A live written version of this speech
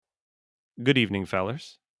Good evening,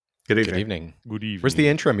 fellers. Good Good evening. evening. Good evening. Where's the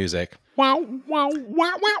intro music? Wow, wow,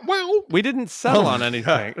 wow, wow, wow. We didn't settle on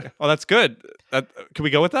anything. God. Oh, that's good. Can we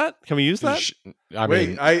go with that? Can we use that? I Wait,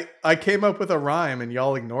 mean, I came up with a rhyme and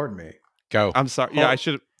y'all ignored me. go. I'm sorry. Yeah, I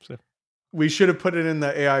should have. We should have put it in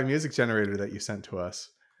the AI music generator that you sent to us.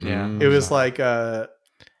 Yeah. Mm. It was Sorry. like the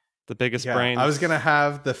biggest brains. I was gonna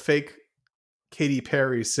have the fake Katy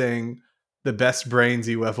Perry sing "The best brains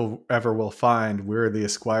you ever will find. We're the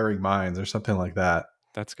aspiring minds" or something like that.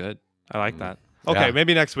 That's good. I like that. Yeah. Okay,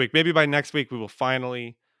 maybe next week. Maybe by next week we will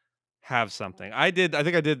finally have something. I think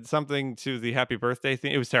I did something to the happy birthday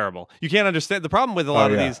thing. It was terrible. You can't understand. The problem with a lot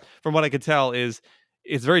of these, from what I could tell, is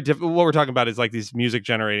it's very difficult. What we're talking about is like these music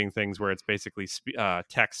generating things where it's basically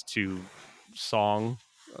text to song,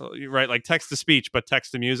 right? Like text to speech, but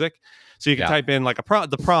text to music. So you can type in like a prompt.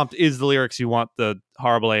 The prompt is the lyrics you want the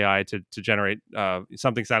horrible AI to generate,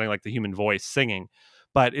 something sounding like the human voice singing.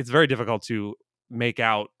 But it's very difficult to make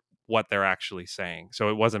out what they're actually saying. So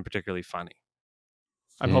it wasn't particularly funny.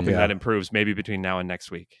 I'm hoping that improves maybe between now and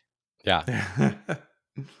next week. Yeah.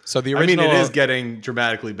 So the original, it is getting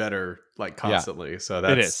dramatically better, like constantly. So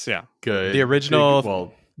that's it is, yeah. Good. The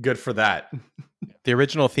original, good for that. The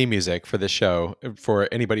original theme music for this show, for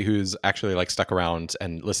anybody who's actually like stuck around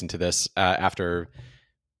and listened to this after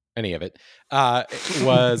any of it,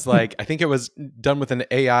 was like, I think it was done with an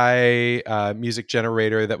AI music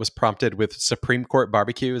generator that was prompted with Supreme Court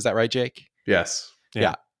barbecue. Is that right, Jake? Yes.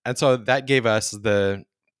 Yeah. And so that gave us the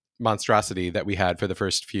monstrosity that we had for the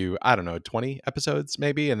first few, 20 episodes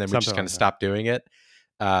maybe, and then we just kind of stopped doing it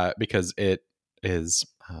because it is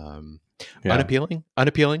unappealing.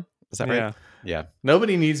 Is that right? Yeah.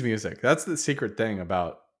 Nobody needs music. That's the secret thing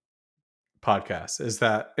about podcasts, is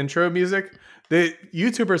that intro music. The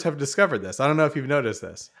YouTubers have discovered this. I don't know if you've noticed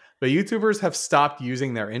this, but YouTubers have stopped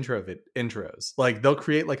using their intros. Like they'll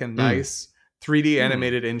create like a nice 3D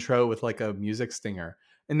animated intro with like a music stinger,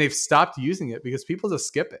 and they've stopped using it because people just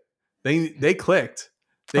skip it. They clicked.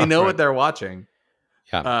 They know what they're watching.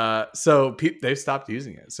 Yeah. So they've stopped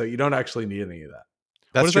using it. So you don't actually need any of that.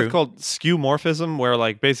 That's what is true. that called? Skeuomorphism, where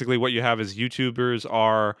like basically what you have is YouTubers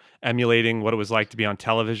are emulating what it was like to be on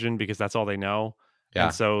television because that's all they know. Yeah.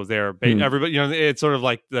 And so they're everybody, it's sort of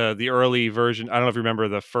like the early version. I don't know if you remember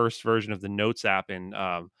the first version of the Notes app in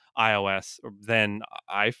iOS, or then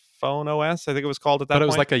iPhone OS, I think it was called at that point. But it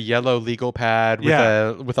was like a yellow legal pad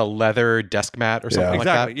with a leather desk mat or something like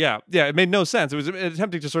that. Yeah. It made no sense. It was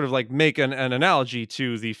attempting to sort of like make an analogy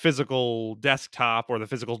to the physical desktop or the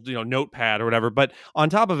physical notepad or whatever. But on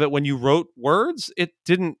top of it, when you wrote words, it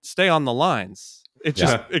didn't stay on the lines. It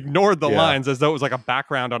just ignored the lines as though it was like a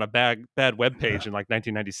background on a bad web page in like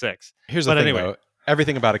 1996. Here's the thing, though.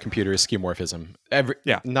 Everything about a computer is skeuomorphism.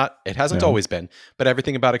 It hasn't always been, but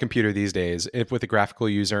everything about a computer these days, with a graphical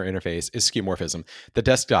user interface, is skeuomorphism. The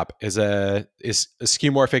desktop is a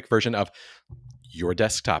skeuomorphic version of your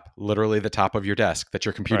desktop, literally the top of your desk that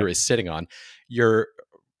your computer is sitting on. Your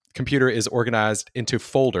computer is organized into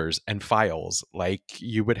folders and files like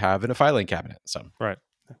you would have in a filing cabinet. So,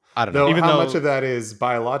 I don't know. Even how much of that is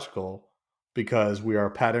biological, because we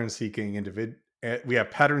are pattern-seeking we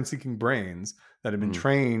have pattern-seeking brains that have been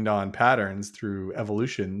trained on patterns through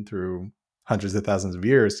evolution, through hundreds of thousands of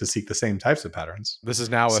years, to seek the same types of patterns. This is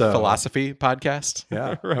now a philosophy podcast.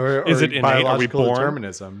 Yeah. Or is it innate? Are we born?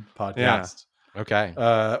 Determinism podcast. Yeah. Okay.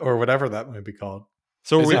 Or whatever that might be called.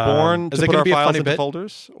 So are we born to put our files into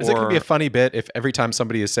folders? Is it going to be a funny bit if every time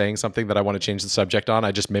somebody is saying something that I want to change the subject on,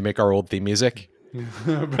 I just mimic our old theme music? Do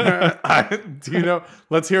you know?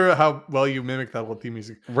 Let's hear how well you mimic that old theme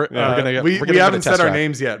music. We haven't said our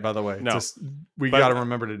names yet, by the way. No, we got to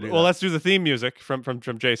remember to do that. Well, let's do the theme music from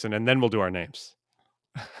Jason, and then we'll do our names.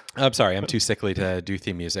 I'm sorry, I'm too sickly to do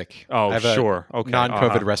theme music. Oh, I have sure. Okay.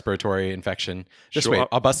 Non-COVID respiratory infection. Just wait.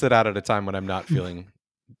 I'll bust it out at a time when I'm not feeling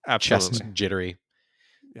chest jittery.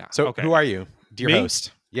 Yeah. So who are you, dear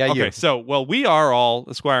host? Yeah, okay, you. So, we are all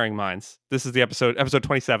Aspiring Minds. This is the episode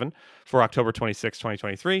 27 for October 26,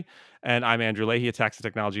 2023. And I'm Andrew Leahy, a tax and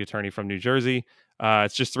technology attorney from New Jersey.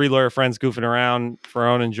 It's just three lawyer friends goofing around for our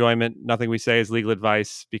own enjoyment. Nothing we say is legal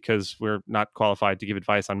advice because we're not qualified to give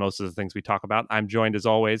advice on most of the things we talk about. I'm joined, as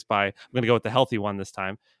always, I'm going to go with the healthy one this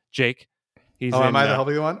time, Jake. Am I the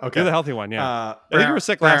healthy one? Okay. You're the healthy one, yeah. I think you were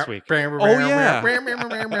sick last week. Oh, yeah.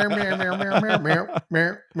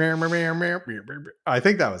 I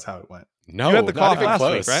think that was how it went. No, you had the cough last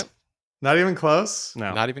close. week, right? Not even close?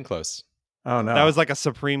 No. Not even close. Oh, no. That was like a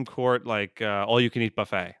Supreme Court, like all-you-can-eat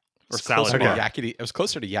buffet. Or salad bar. It was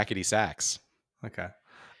closer to yakety sax. Okay.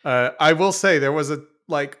 I will say there was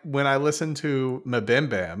when I listened to Mabim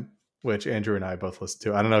Bam, which Andrew and I both listened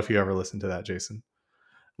to. I don't know if you ever listened to that, Jason.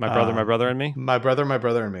 My brother and me. My brother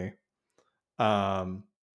and me.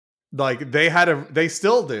 Like they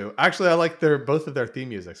still do. Actually, I like both of their theme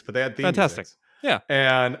musics, but they had theme Fantastic. musics. Yeah.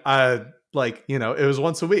 And I it was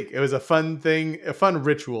once a week. It was a fun thing, a fun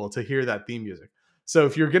ritual to hear that theme music. So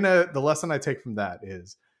the lesson I take from that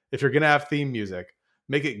is if you're gonna have theme music,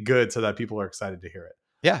 make it good so that people are excited to hear it.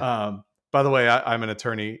 Yeah. By the way, I'm an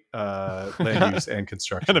attorney, land use and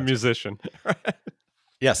construction, and a musician.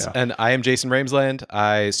 Yes, yeah. And I am Jason Ramsland.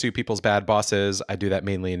 I sue people's bad bosses. I do that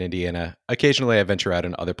mainly in Indiana. Occasionally, I venture out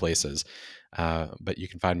in other places. But you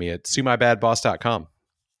can find me at suemybadboss.com.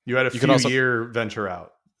 You had a few-year venture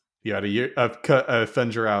out. You had a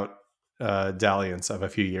venture out dalliance of a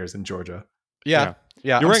few years in Georgia. Yeah.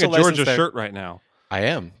 You're wearing a Georgia shirt right now. I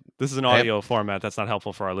am. This is an audio format that's not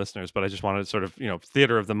helpful for our listeners, but I just wanted to sort of,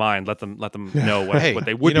 theater of the mind, let them know what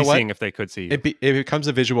they would be seeing if they could see you. It becomes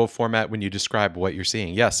a visual format when you describe what you're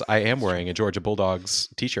seeing. Yes, I am wearing a Georgia Bulldogs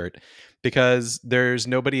t-shirt because there's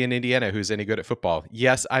nobody in Indiana who's any good at football.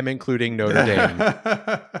 Yes, I'm including Notre Dame.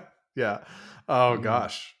 Yeah. Oh,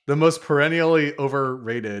 gosh. The most perennially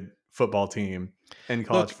overrated football team in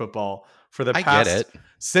college football for the past...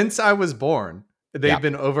 Since I was born, they've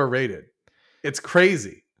been overrated. It's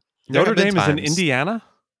crazy. Notre Dame is in Indiana?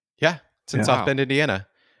 Yeah, it's in South Bend, Indiana.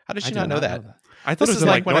 How did you not know that? I thought it was in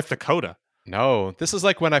like North Dakota. No, this is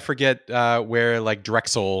like when I forget where like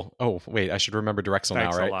Drexel. Oh, wait, I should remember Drexel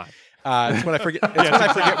now, right? A lot. It's when I forget. It's when I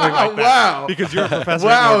forget. Wow! Because you're a professor.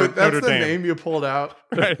 Wow, at that's Notre the Dame. name you pulled out.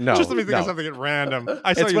 Right. No, just let me think of something at random.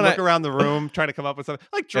 I saw It's you when look around the room trying to come up with something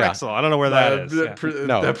like Drexel. I don't know where that is.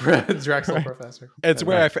 The Drexel professor. It's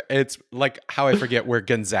where it's like how I forget where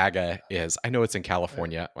Gonzaga is. I know it's in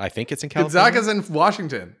California. I think it's in California. Gonzaga's in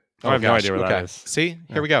Washington. I have no idea where that is. See,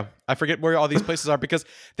 here we go. I forget where all these places are because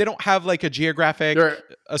they don't have like a geographic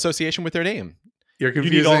association with their name. You're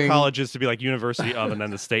confusing. You need all colleges to be like University of and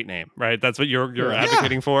then the state name, right? That's what you're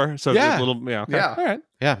advocating for. So yeah. A little, okay. Yeah. All right.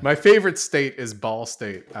 Yeah. My favorite state is Ball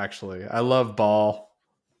State. Actually, I love Ball.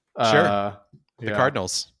 Sure. The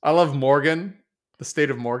Cardinals. I love Morgan, the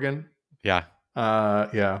state of Morgan. Yeah.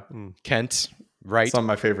 Kent. Right. Some of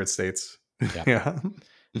my favorite states. Yeah.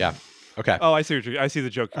 Yeah. Okay. Oh, I see the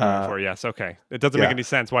joke you're going for. Yes. Okay. It doesn't make any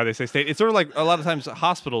sense why they say state. It's sort of like a lot of times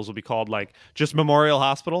hospitals will be called like just Memorial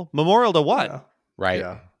Hospital. Memorial to what? Yeah. Right.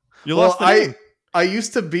 Yeah. You lost the name. I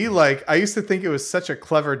used to think it was such a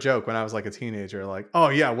clever joke when I was like a teenager. Like, oh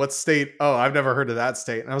yeah, what state? Oh, I've never heard of that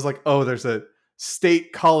state. And I was like, oh, there's a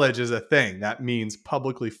state college is a thing. That means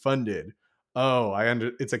publicly funded. Oh,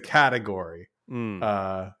 it's a category.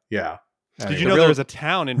 Yeah. Did you know there was a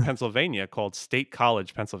town in Pennsylvania called State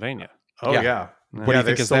College, Pennsylvania? Oh yeah. What do you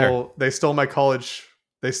think is there? They stole my college.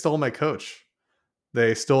 They stole my coach.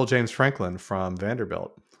 They stole James Franklin from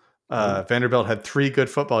Vanderbilt. Vanderbilt had 3 good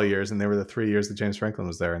football years, and they were the 3 years that James Franklin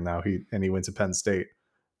was there, and now he went to Penn State.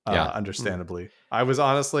 Understandably, I was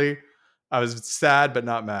sad but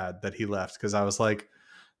not mad that he left because I was like,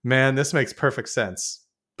 man, this makes perfect sense.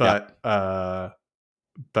 But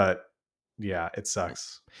yeah, it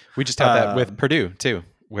sucks. We just had that with Purdue too,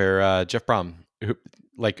 where Jeff Brom, who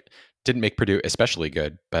like didn't make Purdue especially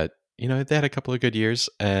good, but they had a couple of good years,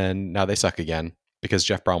 and now they suck again because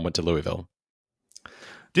Jeff Brom went to Louisville.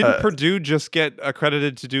 Didn't Purdue just get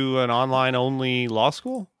accredited to do an online-only law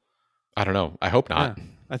school? I don't know. I hope not. Yeah,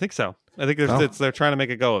 I think so. I think they're trying to make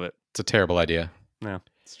a go of it. It's a terrible idea. Yeah.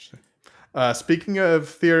 Speaking of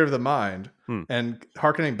theater of the mind, and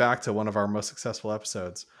hearkening back to one of our most successful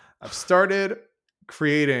episodes, I've started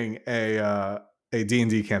creating a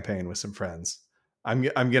D&D campaign with some friends. I'm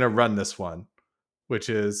gonna run this one, which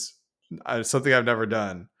is something I've never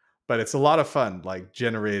done, but it's a lot of fun. Like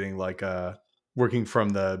generating working from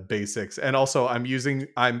the basics, and also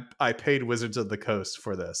I paid Wizards of the Coast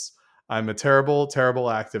for this. I'm a terrible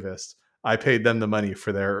activist. I paid them the money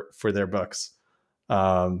for their books.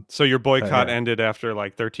 So your boycott ended after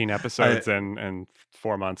like 13 episodes and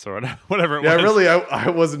 4 months or whatever it was. Yeah, really, I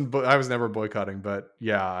was never boycotting, but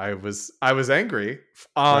yeah, I was angry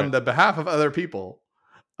on the behalf of other people.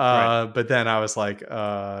 But then I was like,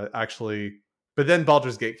 but then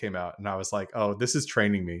Baldur's Gate came out, and I was like, oh, this is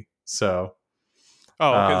training me. So.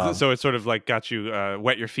 So it sort of like got you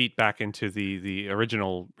wet your feet back into the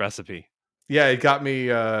original recipe. Yeah, it got me.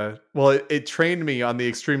 It trained me on the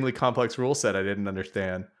extremely complex rule set I didn't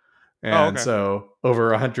understand, and so over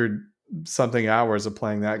 100-something hours of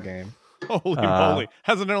playing that game. Holy moly!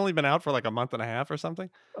 Hasn't it only been out for like a month and a half or something?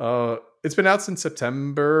 It's been out since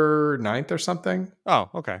September 9th or something. Oh,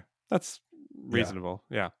 okay, that's reasonable.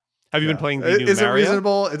 Yeah. Have you been playing the new Is Mario? It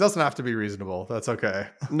reasonable? It doesn't have to be reasonable. That's okay.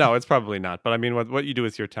 No, it's probably not. But I mean, what you do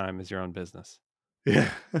with your time is your own business. Yeah.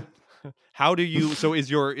 How do you? So is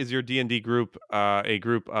your D&D group a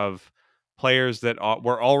group of players that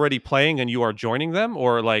were already playing and you are joining them,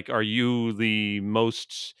 or like are you the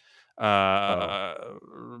most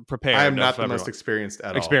prepared? I am not the everyone? most experienced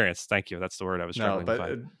at all. Experienced. Thank you. That's the word I was struggling to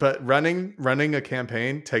find. But running a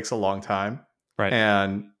campaign takes a long time, right?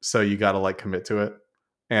 And so you got to like commit to it.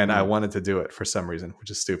 And I wanted to do it for some reason, which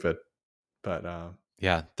is stupid. But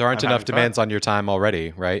yeah, there aren't enough demands on your time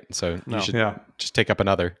already, right? So you should just take up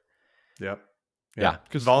another. Yep. Yeah,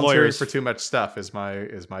 because volunteering for too much stuff is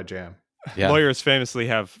my jam. Yeah. Lawyers famously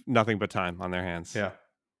have nothing but time on their hands. Yeah.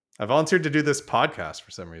 I volunteered to do this podcast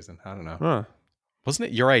for some reason. I don't know. Huh. Wasn't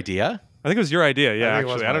it your idea? I think it was your idea. Yeah,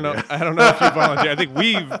 actually, I don't know. I don't know if you volunteered. I think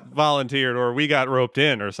we volunteered or we got roped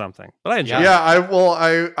in or something. But I enjoyed it.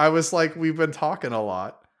 Yeah, I was like, we've been talking a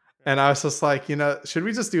lot, and I was just like, should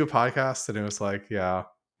we just do a podcast? And it was like, yeah,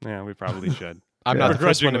 we probably should. I'm not the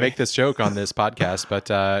first one to make this joke on this podcast,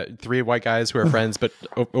 but 3 white guys who are friends, but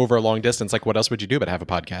over a long distance. Like, what else would you do but have a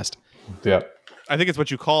podcast? Yeah. I think it's what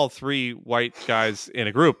you call 3 white guys in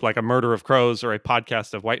a group, like a murder of crows or a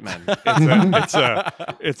podcast of white men.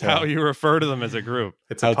 It's how you refer to them as a group.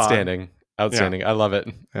 It's outstanding. Outstanding. Yeah. I love it.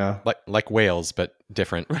 Yeah. Like whales, but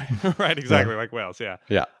different. Right. Exactly. Like whales. Yeah.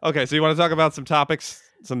 Yeah. Okay. So you want to talk about some topics,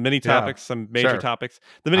 some mini topics, some major topics.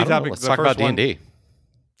 The mini topic. Let's talk about D&D.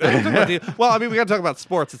 Well, I mean, we got to talk about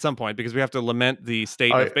sports at some point because we have to lament the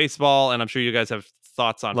state of baseball, and I'm sure you guys have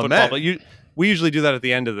thoughts on football. But we usually do that at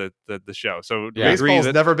the end of the show. So baseball's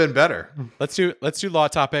never been better. Let's do law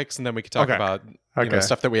topics, and then we can talk about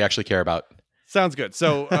stuff that we actually care about. Sounds good.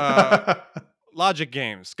 So Logic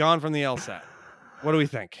Games gone from the LSAT. What do we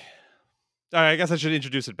think? All right, I guess I should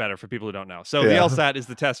introduce it better for people who don't know. So the LSAT is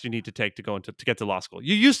the test you need to take to go to get to law school.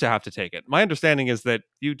 You used to have to take it. My understanding is that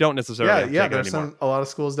you don't necessarily have to take it anymore. A lot of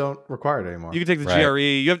schools don't require it anymore. You can take the GRE.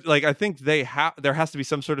 You have I think there has to be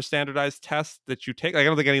some sort of standardized test that you take. Like, I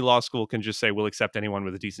don't think any law school can just say we'll accept anyone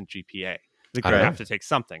with a decent GPA. I think you have to take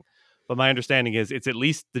something. But my understanding is it's at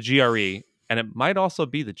least the GRE, and it might also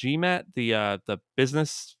be the GMAT, the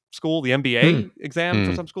business school, the MBA exam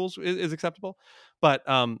for some schools is acceptable. But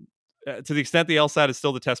to the extent the LSAT is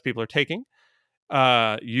still the test people are taking,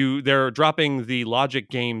 they're dropping the Logic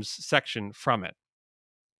Games section from it.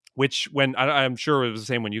 Which, when I'm sure it was the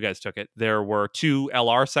same when you guys took it, there were 2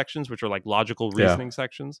 LR sections, which are like logical reasoning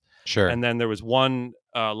sections. Sure. And then there was one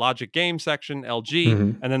Logic Game section,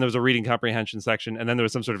 LG, and then there was a reading comprehension section, and then there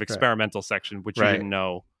was some sort of experimental section, which you didn't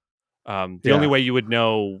know. The only way you would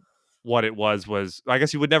know what it was I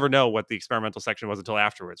guess you would never know what the experimental section was until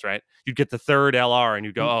afterwards, right? You'd get the 3rd LR and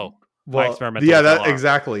you'd go, oh, well, experimental. Yeah, that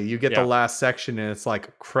exactly. You get the last section and it's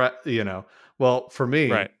like, well, for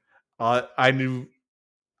me, I knew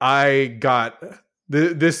I got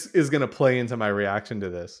this is going to play into my reaction to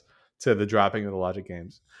the dropping of the Logic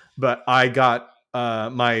Games, but I got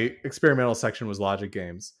my experimental section was Logic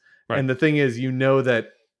Games, and the thing is, that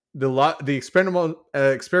the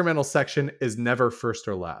experimental section is never first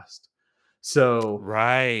or last. So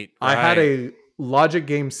I had a Logic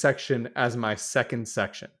Game section as my second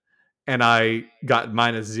section, and I got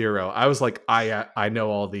 -0. I was like, I know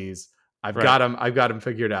all these. I've got them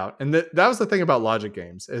figured out. And that was the thing about Logic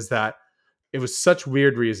Games, is that it was such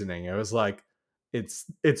weird reasoning. It was like it's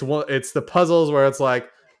the puzzles where it's like,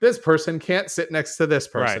 this person can't sit next to this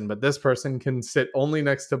person, but this person can sit only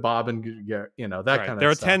next to Bob, and that kind of stuff. There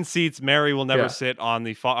are 10 seats. Mary will never sit on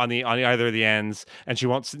either of the ends, and she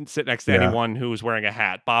won't sit next to anyone who's wearing a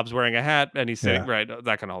hat. Bob's wearing a hat, and he's sitting that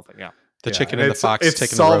kind of whole thing. Yeah, the chicken and the fox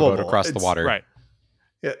taking the rowboat across the water. Right.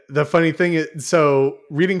 Yeah, the funny thing is, so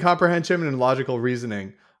reading comprehension and logical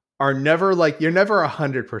reasoning are never you're never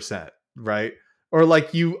 100%, right? Or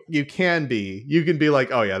you can be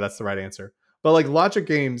like, oh yeah, that's the right answer. But like Logic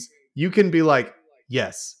Games, you can be like,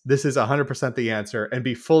 yes, this is 100% the answer, and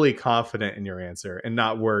be fully confident in your answer and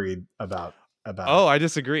not worried about Oh, I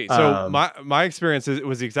disagree. So my experience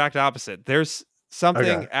was the exact opposite. There's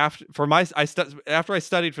something after I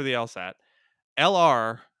studied for the LSAT,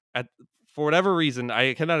 LR for whatever reason,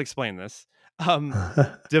 I cannot explain this,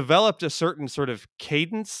 developed a certain sort of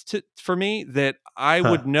cadence for me that I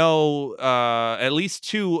would know at least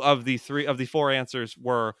 2 of the 4 answers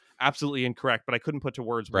were absolutely incorrect, but I couldn't put to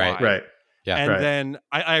words why. Right. Yeah. And then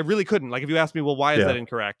I really couldn't. Like, if you asked me, well, why is that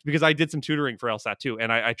incorrect? Because I did some tutoring for LSAT too,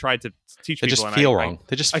 and I tried to teach people. They just feel wrong.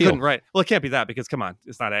 They just feel. I couldn't, right. Well, it can't be that, because come on,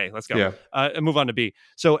 it's not A. Let's go. Yeah. And move on to B.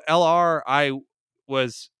 So LR, I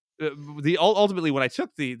was ultimately, when I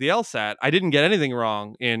took the LSAT, I didn't get anything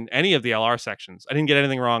wrong in any of the LR sections. I didn't get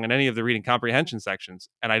anything wrong in any of the reading comprehension sections,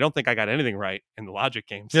 and I don't think I got anything right in the Logic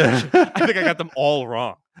Game section. I think I got them all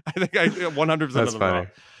wrong. I think I 100% of That's them funny.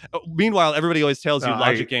 wrong. Meanwhile, everybody always tells you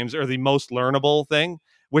logic games are the most learnable thing,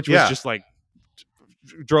 which was just like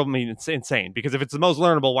drove me insane, because if it's the most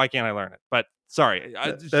learnable, why can't I learn it? But sorry,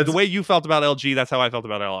 the way you felt about LG, that's how I felt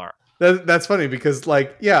about LR. That's funny because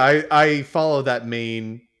I follow that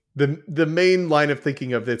main the main line of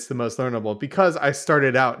thinking of it's the most learnable because I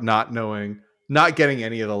started out not getting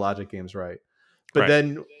any of the logic games right. But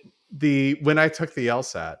then when I took the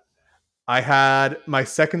LSAT, I had my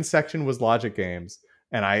second section was logic games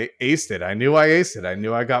and I aced it. I knew I aced it. I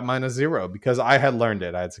knew I got -0 because I had learned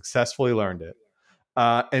it. I had successfully learned it.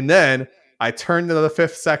 And then I turned to the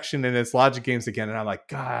fifth section and it's logic games again. And I'm like,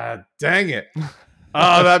 God dang it.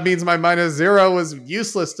 Oh, that means my -0 was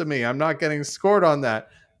useless to me. I'm not getting scored on that.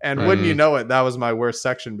 And wouldn't you know it, that was my worst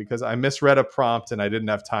section because I misread a prompt and I didn't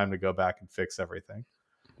have time to go back and fix everything.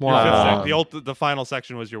 The final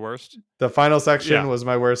section was your worst? The final section was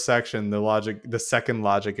my worst section, the second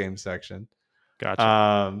logic game section.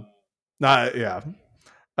 Gotcha. But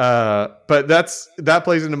that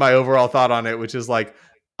plays into my overall thought on it, which is like,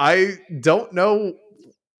 I don't know.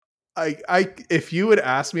 If you had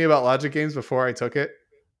asked me about logic games before I took it,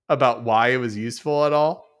 about why it was useful at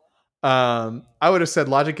all, I would have said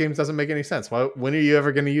logic games doesn't make any sense. When are you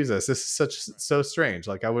ever going to use this? This is so strange.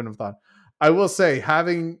 Like, I wouldn't have thought. I will say,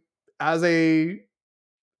 having as a,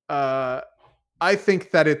 I think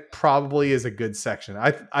that it probably is a good section.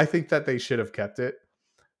 I think that they should have kept it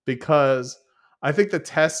because I think the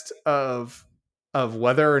test of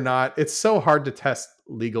whether or not it's so hard to test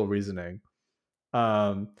legal reasoning.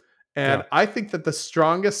 I think that the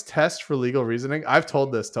strongest test for legal reasoning, I've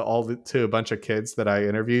told this to a bunch of kids that I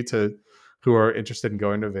interview who are interested in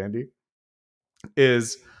going to Vandy,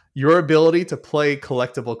 is your ability to play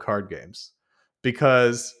collectible card games.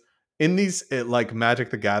 Because in these, like Magic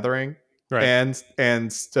the Gathering and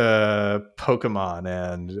Pokemon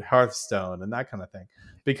and Hearthstone and that kind of thing,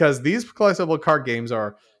 because these collectible card games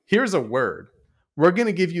are, here's a word. We're going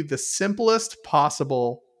to give you the simplest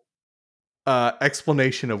possible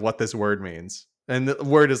explanation of what this word means. And the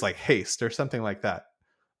word is like haste or something like that.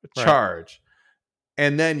 Charge.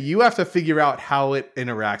 And then you have to figure out how it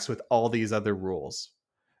interacts with all these other rules.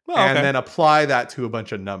 Then apply that to a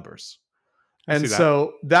bunch of numbers. And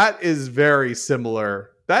so that is very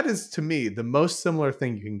similar. That is, to me, the most similar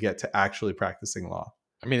thing you can get to actually practicing law.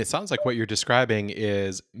 I mean, it sounds like what you're describing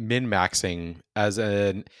is min-maxing as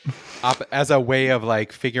a way of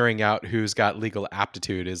like figuring out who's got legal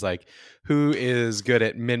aptitude, is like who is good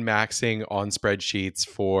at min-maxing on spreadsheets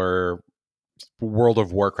for World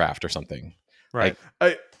of Warcraft or something. Right.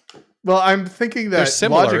 I'm thinking that they're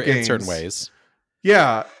similar logic games, in certain ways.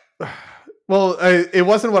 Yeah. Well, it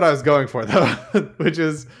wasn't what I was going for though, which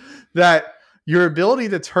is that your ability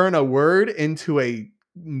to turn a word into a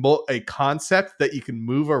concept that you can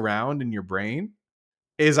move around in your brain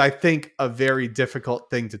is, I think, a very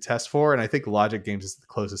difficult thing to test for. And I think logic games is the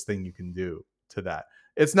closest thing you can do to that.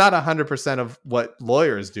 It's not 100% of what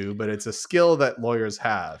lawyers do, but it's a skill that lawyers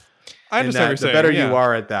have. I understand. The better you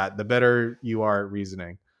are at that, the better you are at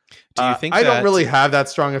reasoning. Do you think I don't really have that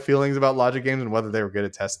strong of feelings about logic games and whether they were good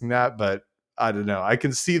at testing that, but I don't know. I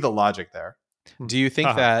can see the logic there. Do you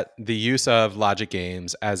think that the use of logic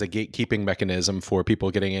games as a gatekeeping mechanism for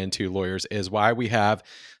people getting into lawyers is why we have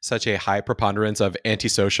such a high preponderance of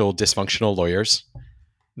antisocial, dysfunctional lawyers?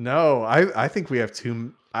 No, I think we have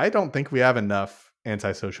I don't think we have enough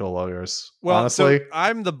antisocial lawyers. Well, honestly, so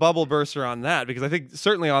I'm the bubble burster on that, because I think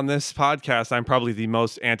certainly on this podcast, I'm probably the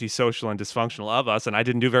most antisocial and dysfunctional of us, and I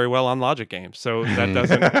didn't do very well on logic games. So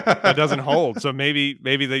that doesn't hold. So maybe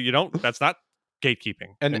that you don't, that's not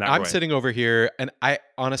gatekeeping. And I'm sitting over here, and I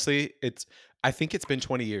honestly, I think it's been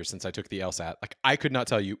 20 years since I took the LSAT. Like, I could not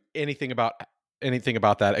tell you anything about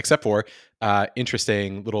that except for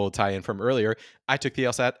interesting little tie-in from earlier. I took the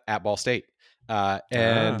LSAT at Ball State, but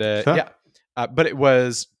it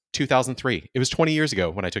was 2003. It was 20 years ago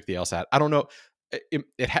when I took the LSAT. I don't know.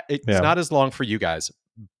 It's not as long for you guys,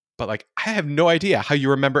 but like, I have no idea how you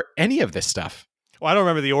remember any of this stuff. Well, I don't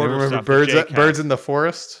remember the order. Remember stuff birds in the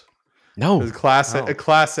forest? No, it was a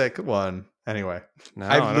classic one. Anyway, no,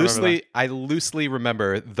 I loosely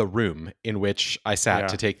remember the room in which I sat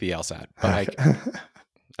to take the LSAT. But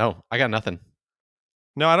I got nothing.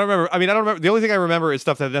 No, I don't remember. I mean, I don't remember. The only thing I remember is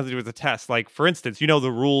stuff that has nothing to do with the test. Like, for instance, the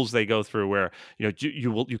rules they go through where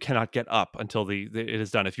you cannot get up until it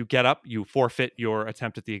is done. If you get up, you forfeit your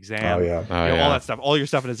attempt at the exam. All that stuff, all your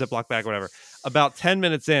stuff in a Ziploc bag, whatever. About 10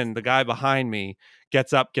 minutes in, the guy behind me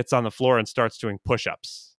gets up, gets on the floor, and starts doing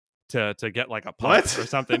push-ups to get like a pump or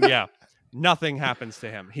something. Yeah. Nothing happens to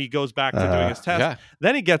him. He goes back to doing his test. Yeah.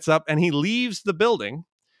 Then he gets up and he leaves the building,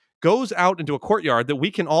 goes out into a courtyard that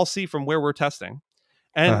we can all see from where we're testing,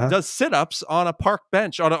 and does sit-ups on a park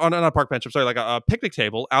bench, on a park bench. I'm sorry, like a picnic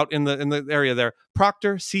table out in the area there.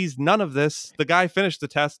 Proctor sees none of this. The guy finished the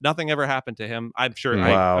test. Nothing ever happened to him. I'm sure.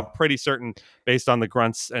 Wow. I'm pretty certain, based on the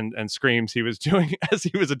grunts and screams he was doing as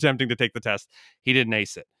he was attempting to take the test, he didn't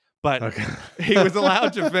ace it. But he was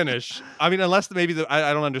allowed to finish. I mean, unless maybe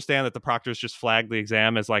I don't understand that the proctors just flagged the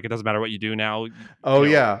exam as like, it doesn't matter what you do now.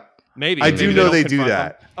 Yeah. Maybe I do know they do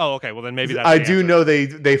that. Them. Oh, okay. Well, then maybe that's I do know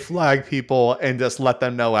they flag people and just let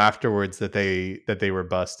them know afterwards that they were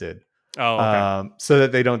busted. Oh, okay. So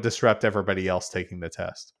that they don't disrupt everybody else taking the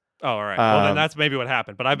test. Oh, all right. Well, then that's maybe what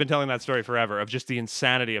happened. But I've been telling that story forever of just the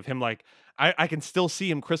insanity of him. Like, I can still see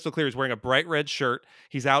him crystal clear. He's wearing a bright red shirt.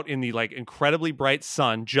 He's out in the like incredibly bright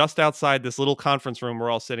sun, just outside this little conference room we're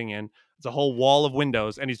all sitting in. It's a whole wall of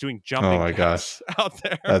windows, and he's doing jumping jacks out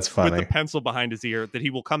there. That's funny. With the pencil behind his ear that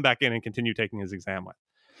he will come back in and continue taking his exam with.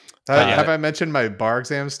 Have I mentioned my bar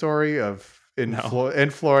exam story of in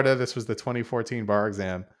Florida? This was the 2014 bar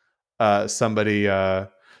exam. Somebody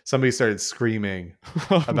started screaming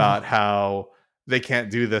about how they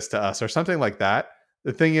can't do this to us or something like that.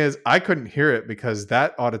 The thing is, I couldn't hear it because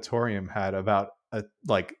that auditorium had about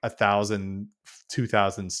 1,000,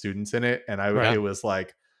 2,000 students in it, and it was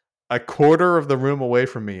like a quarter of the room away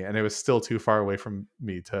from me, and it was still too far away from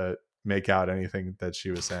me to make out anything that she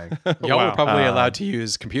was saying. Y'all were probably allowed to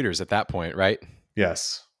use computers at that point, right?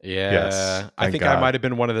 Yes. Yeah. Yes, I think I might have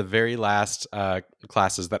been one of the very last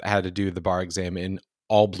classes that had to do the bar exam in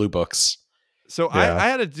all blue books. So I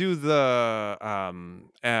had to do the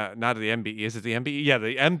not the MBE. Is it the MBE? Yeah,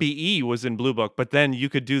 the MBE was in Blue Book, but then you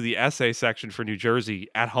could do the essay section for New Jersey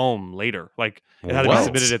at home later. Like it had to be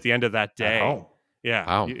submitted at the end of that day. At home. Yeah,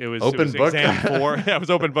 wow. It was open book. Exam 4. Yeah, it was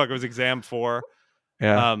open book. It was exam 4.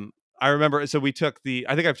 Yeah. I remember. So we took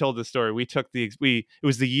I think I've told this story. It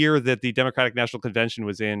was the year that the Democratic National Convention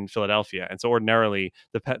was in Philadelphia, and so ordinarily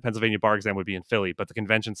the Pennsylvania bar exam would be in Philly, but the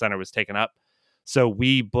convention center was taken up. So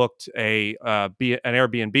we booked an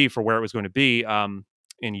Airbnb for where it was going to be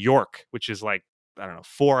in York, which is like, I don't know,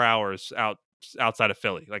 4 hours outside of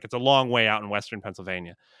Philly. Like it's a long way out in Western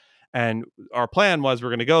Pennsylvania. And our plan was we're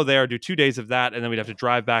going to go there, do 2 days of that, and then we'd have to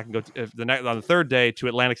drive back and go on the third day to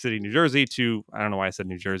Atlantic City, New Jersey. I don't know why I said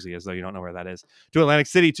New Jersey, as though you don't know where that is. To Atlantic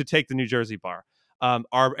City to take the New Jersey bar.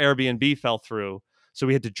 Our Airbnb fell through, so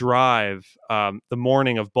we had to drive the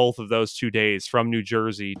morning of both of those 2 days from New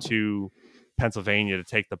Jersey to Pennsylvania to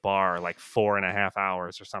take the bar, like 4.5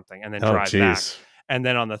 hours or something, and then drive back. And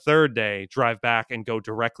then on the third day, drive back and go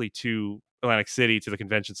directly to Atlantic City to the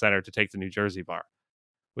convention center to take the New Jersey bar.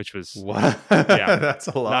 Which was that's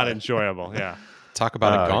a lot. Not enjoyable. Yeah. Talk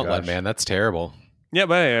about a gauntlet, man. That's terrible. Yeah,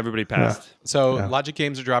 but hey, everybody passed. Yeah. So logic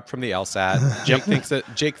games are dropped from the LSAT.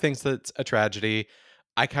 Jake thinks that's a tragedy.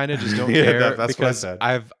 I kind of just don't care because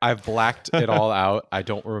I've blacked it all out. I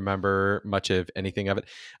don't remember much of anything of it.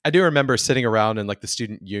 I do remember sitting around in like the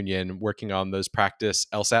student union working on those practice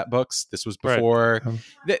LSAT books. This was before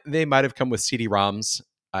they might have come with CD-ROMs.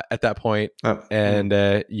 At that point,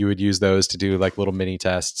 and you would use those to do like little mini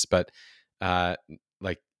tests, but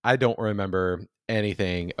like I don't remember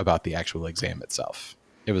anything about the actual exam itself.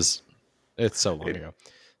 It's so long ago.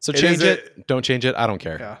 So change it. Don't change it. I don't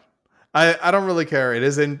care. Yeah, I don't really care.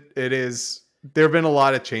 There have been a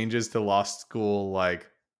lot of changes to law school like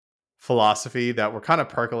philosophy that were kind of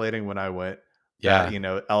percolating when I went. Yeah,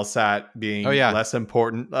 LSAT being less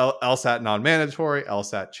important, LSAT non-mandatory,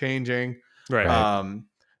 LSAT changing. Right.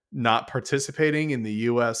 Not participating in the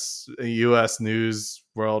U.S. News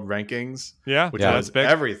World Rankings, which was big.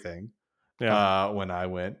 Everything. When I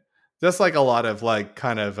went, just like a lot of like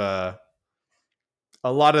kind of a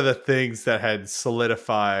lot of the things that had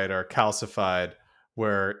solidified or calcified,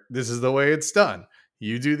 where this is the way it's done.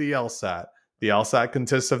 You do the LSAT. The LSAT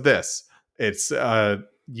consists of this. It's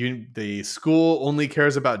the school only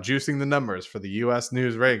cares about juicing the numbers for the U.S.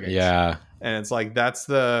 News Rankings. Yeah, and it's like that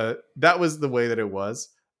was the way that it was.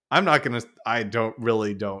 I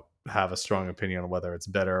don't have a strong opinion on whether it's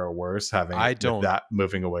better or worse that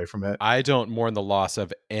moving away from it. I don't mourn the loss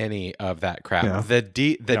of any of that crap. Yeah. The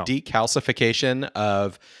decalcification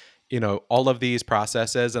of, all of these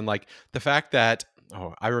processes, and like the fact that,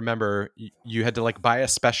 I remember you had to like buy a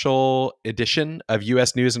special edition of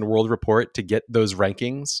US News and World Report to get those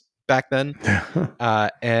rankings back then.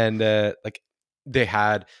 And like they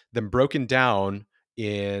had them broken down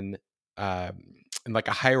in like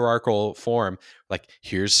a hierarchical form, like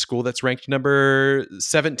here's school that's ranked number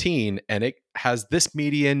 17 and it has this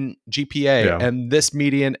median GPA and this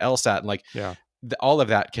median LSAT, and like all of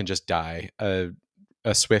that can just die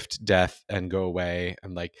a swift death and go away.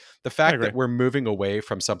 And like the fact that we're moving away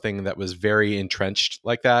from something that was very entrenched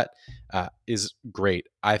like that is great.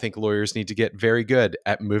 I think lawyers need to get very good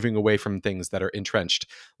at moving away from things that are entrenched,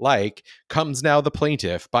 like comes now the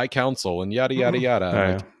plaintiff by counsel and yada, yada, yada,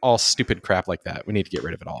 like all stupid crap like that. We need to get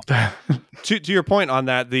rid of it all. To your point on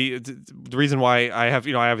that, the reason why I have,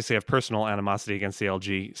 I obviously have personal animosity against the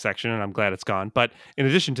LG section, and I'm glad it's gone. But in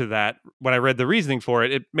addition to that, when I read the reasoning for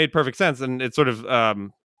it, it made perfect sense, and it's sort of a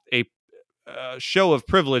show of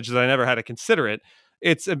privilege that I never had to consider it.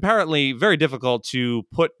 It's apparently very difficult to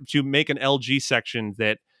make an LG section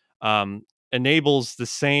that enables the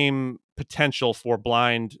same potential for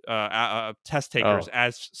blind test takers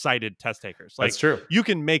as sighted test takers. Like, that's true. You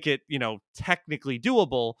can make it, technically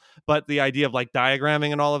doable, but the idea of like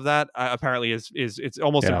diagramming and all of that apparently is it's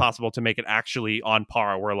almost impossible to make it actually on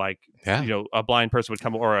par. Where like a blind person would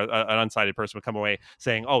come, or an unsighted person would come away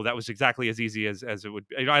saying, "Oh, that was exactly as easy as it would."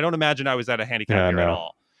 I don't imagine I was at a handicap here at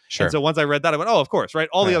all. Sure. And so once I read that, I went, "Oh, of course, right."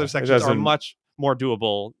 All the other sections are much more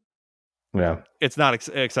doable. Yeah, it's not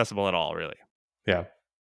accessible at all, really. Yeah.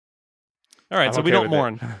 All right, so we don't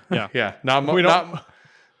mourn. Yeah, yeah, not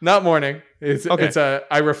mourning. It's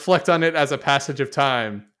I reflect on it as a passage of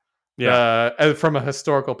time. Yeah, from a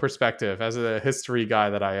historical perspective, as a history guy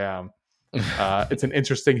that I am, it's an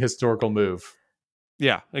interesting historical move.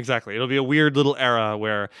 Yeah, exactly. It'll be a weird little era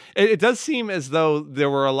where it does seem as though there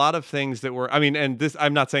were a lot of things that were. I mean, and this,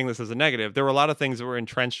 I'm not saying this as a negative. There were a lot of things that were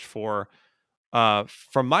entrenched for.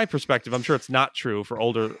 From my perspective, I'm sure it's not true for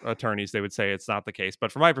older attorneys. They would say it's not the case,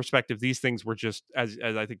 but from my perspective, these things were just as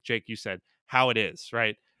I think Jake, you said, how it is,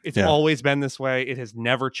 right? It's always been this way. It has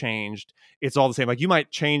never changed. It's all the same. Like, you might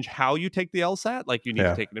change how you take the LSAT, like you need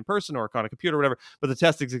to take it in person or on a computer or whatever, but the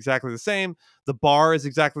test is exactly the same. The bar is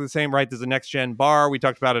exactly the same, right? There's a next gen bar. We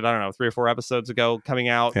talked about it, I don't know, 3 or 4 episodes ago coming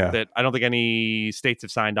out that I don't think any states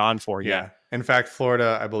have signed on for yet. In fact,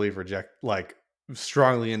 Florida, I believe,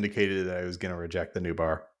 strongly indicated that I was going to reject the new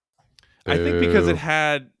bar. I think because it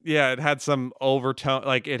had some overtone,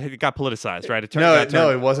 like it got politicized, right? No,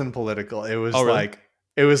 it wasn't political. It was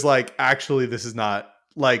it was like, actually, this is not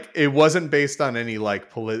like, it wasn't based on any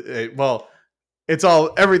like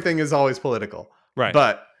everything is always political, right?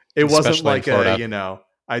 But it wasn't like this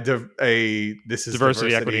is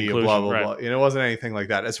diversity, equity, inclusion, blah blah blah. It wasn't anything like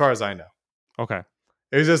that, as far as I know. Okay,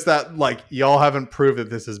 it was just that like, y'all haven't proved that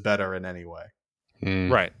this is better in any way,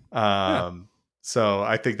 right? So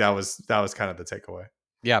I think that was kind of the takeaway.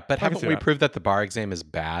 Yeah, but haven't we proved that the bar exam is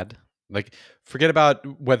bad? Like, forget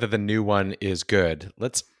about whether the new one is good.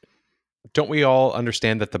 Don't we all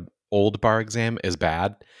understand that the old bar exam is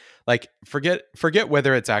bad? Like, forget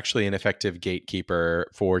whether it's actually an effective gatekeeper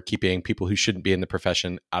for keeping people who shouldn't be in the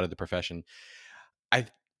profession out of the profession.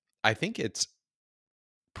 I think it's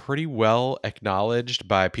pretty well acknowledged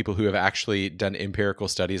by people who have actually done empirical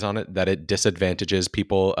studies on it that it disadvantages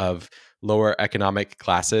people of lower economic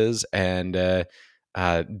classes and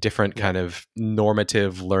different kind of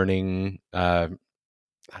normative learning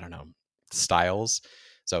styles.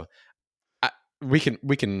 So we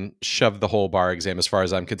can shove the whole bar exam, as far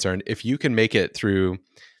as I'm concerned. If you can make it through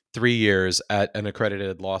 3 years at an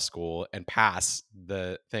accredited law school and pass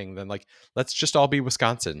the thing, then like, let's just all be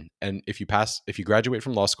Wisconsin. And if you graduate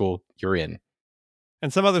from law school, you're in.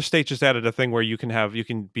 And some other states just added a thing where you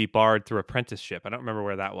can be barred through apprenticeship. I don't remember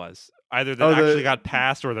where that was. Either they actually got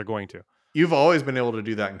passed or they're going to. You've always been able to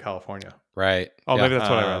do that in California, right? Oh, maybe that's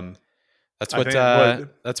what I read.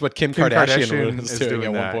 That's what Kim Kardashian was doing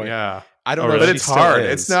at one point. Yeah, I don't know, but it's hard.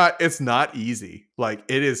 It's not easy. Like,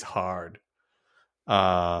 it is hard.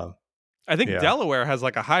 I think Delaware has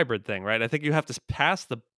like a hybrid thing, right? I think you have to pass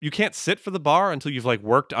you can't sit for the bar until you've like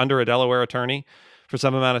worked under a Delaware attorney for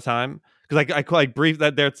some amount of time. Because I brief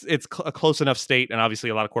that it's a close enough state, and obviously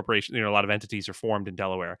a lot of corporations, a lot of entities are formed in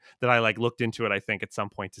Delaware, that I like looked into it, I think, at some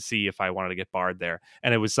point to see if I wanted to get barred there.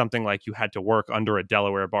 And it was something like you had to work under a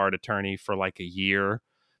Delaware barred attorney for like a year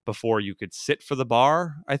before you could sit for the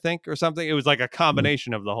bar, I think, or something. It was like a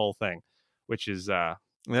combination of the whole thing, which is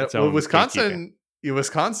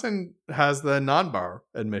Wisconsin has the non-bar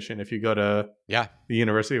admission if you go to the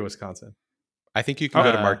University of Wisconsin. I think you can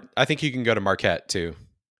go to I think you can go to Marquette too.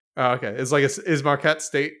 Oh, okay. It's like is Marquette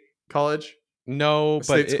State College? No,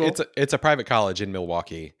 but it's a private college in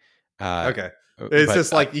Milwaukee. Okay. It's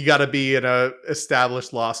just like, you got to be in a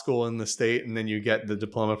established law school in the state, and then you get the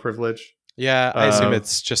diploma privilege. Yeah, I assume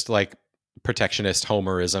it's just like protectionist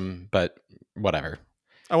homerism, but whatever.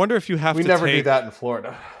 I wonder if you have to. We never do that in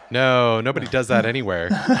Florida. No, nobody does that anywhere.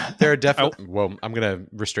 There are definitely. Well, I'm gonna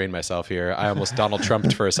restrain myself here. I almost Donald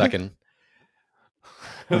Trumped for a second.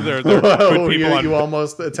 they're good people. You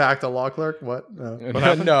almost attacked a law clerk. What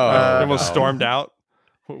happened? No, almost stormed out.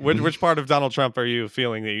 Which part of Donald Trump are you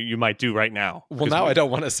feeling that you might do right now? Well, now I don't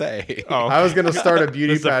want to say. Oh, okay. I was going to start a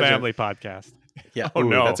beauty this pageant. Is a family podcast. Yeah. Oh,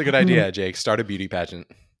 no. That's a good idea, Jake. Start a beauty pageant.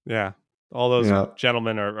 Yeah. All those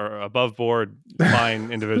gentlemen are above board,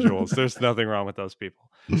 fine individuals. There's nothing wrong with those people.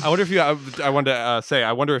 I wonder if you. I wanted to say.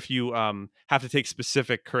 I wonder if you have to take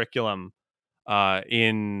specific curriculum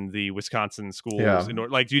in the Wisconsin schools. Yeah.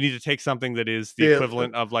 Like, do you need to take something that is the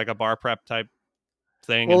equivalent of like a bar prep type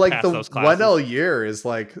thing? Well, and like pass the those classes? 1L year is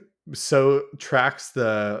like so tracks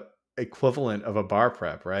the equivalent of a bar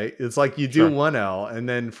prep, right? It's like you do 1L, and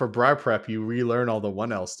then for bar prep you relearn all the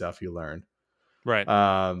 1L stuff you learned,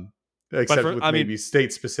 right? Except with maybe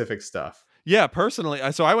state specific stuff. Yeah, personally,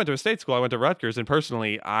 so I went to a state school. I went to Rutgers, and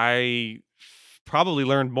personally, I probably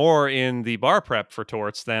learned more in the bar prep for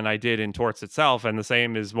torts than I did in torts itself. And the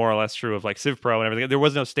same is more or less true of like Civ Pro and everything. There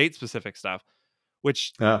was no state specific stuff,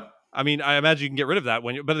 which I mean, I imagine you can get rid of that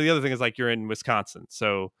but the other thing is like you're in Wisconsin,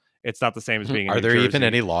 so it's not the same as being in Are New there Jersey. even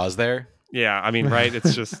any laws there? Yeah, I mean, right?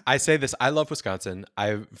 It's just I say this. I love Wisconsin.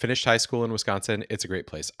 I finished high school in Wisconsin. It's a great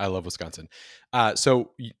place. I love Wisconsin.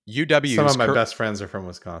 So UW. Some of my best friends are from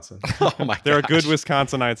Wisconsin. Oh my! There are good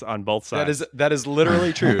Wisconsinites on both sides. That is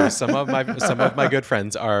literally true. Some of my good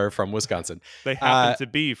friends are from Wisconsin. They happen to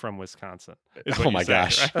be from Wisconsin. Oh my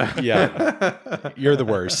gosh! Right? Yeah, you're the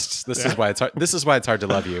worst. This is why it's hard. This is why it's hard to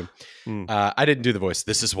love you. I didn't do the voice.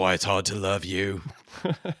 This is why it's hard to love you.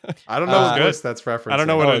 I don't know what voice that's referencing. I don't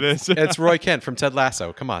know what it is. It's Roy Kent from Ted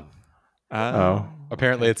Lasso. Come on.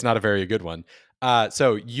 Apparently, okay. It's not a very good one.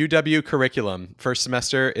 So UW curriculum first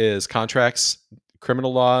semester is contracts,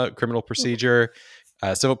 criminal law, criminal procedure,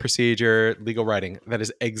 civil procedure, legal writing. That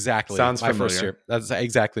is exactly my first year. That's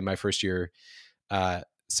exactly my first year.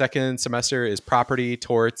 Second semester is property,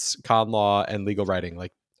 torts, con law, and legal writing.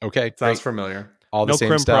 Like, okay, sounds familiar. All the no same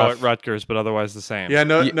crim stuff. pro at Rutgers, but otherwise the same. Yeah,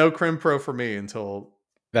 no crim pro for me until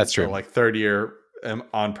that's true. Like third year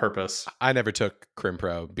on purpose. I never took crim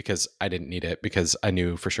pro because I didn't need it because I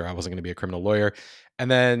knew for sure I wasn't going to be a criminal lawyer.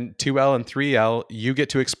 And then 2L and 3L, you get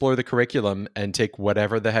to explore the curriculum and take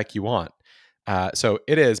whatever the heck you want. So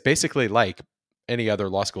it is basically like any other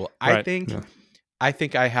law school. Right. I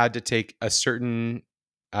think I had to take a certain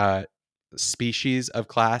species of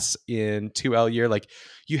class in 2L year. Like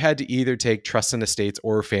you had to either take trust and estates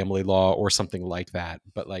or family law or something like that.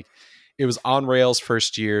 But like it was on rails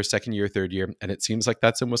first year, second year, third year. And it seems like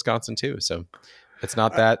that's in Wisconsin too. So it's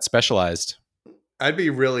not that specialized. I'd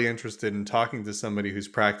be really interested in talking to somebody who's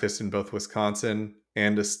practiced in both Wisconsin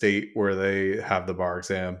and a state where they have the bar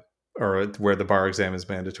exam or where the bar exam is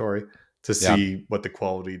mandatory to see what the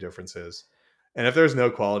quality difference is. And if there's no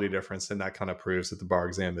quality difference, then that kind of proves that the bar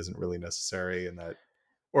exam isn't really necessary and that,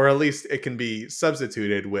 or at least it can be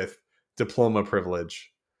substituted with diploma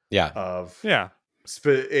privilege. Of a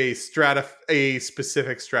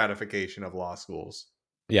specific stratification of law schools.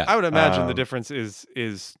 Yeah, I would imagine the difference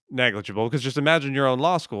is negligible because just imagine your own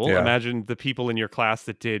law school. Yeah. Imagine the people in your class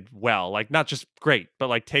that did well, like not just great, but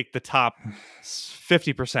like take the top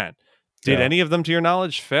 50%. Did any of them, to your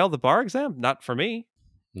knowledge, fail the bar exam? Not for me.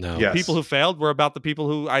 No. Yes. People who failed were about the people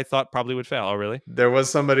who I thought probably would fail. Oh, really? There was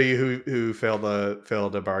somebody who failed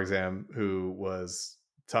a bar exam who was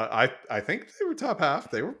I think they were top half.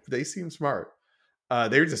 They seemed smart.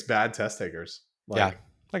 They were just bad test takers. I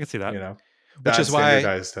can see that. You know,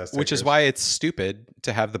 which is why it's stupid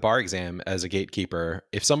to have the bar exam as a gatekeeper.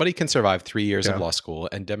 If somebody can survive 3 years of law school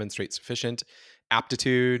and demonstrate sufficient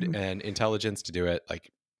aptitude and intelligence to do it, like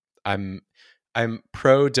I'm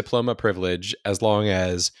pro diploma privilege as long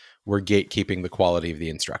as we're gatekeeping the quality of the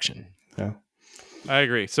instruction. Yeah. I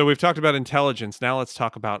agree. So we've talked about intelligence. Now let's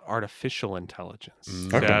talk about artificial intelligence.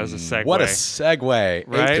 Okay. As a segue. What a segue.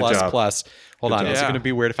 Right? A++. Hold on. Job. Is it going to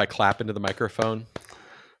be weird if I clap into the microphone?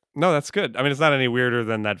 No, that's good. I mean, it's not any weirder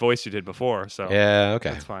than that voice you did before. So yeah,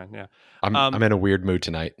 okay. That's fine. Yeah. I'm in a weird mood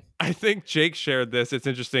tonight. I think Jake shared this. It's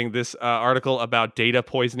interesting. This article about data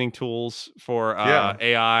poisoning tools for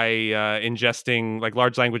AI ingesting like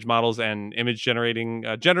large language models and image generating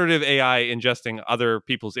generative AI ingesting other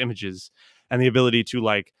people's images and the ability to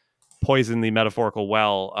like poison the metaphorical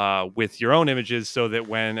well with your own images so that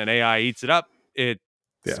when an AI eats it up, it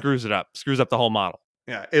screws up the whole model.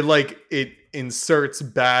 Yeah, it inserts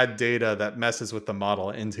bad data that messes with the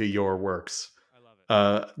model into your works. I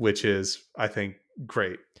love it. Which is, I think,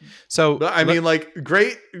 great. So, but I mean, like,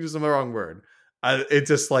 great is the wrong word. It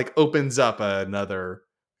just like opens up another.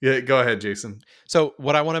 Yeah, go ahead, Jason. So,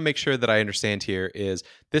 what I want to make sure that I understand here is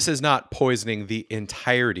this is not poisoning the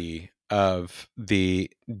entirety of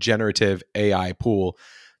the generative AI pool.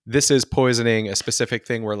 this is poisoning a specific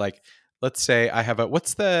thing where like, let's say I have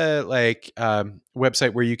what's the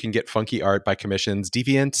website where you can get funky art by commissions?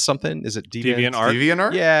 Deviant something? Is it Deviant? Art?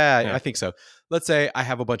 DeviantArt? Yeah, I think so. Let's say I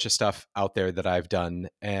have a bunch of stuff out there that I've done,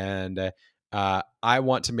 and I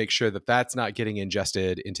want to make sure that that's not getting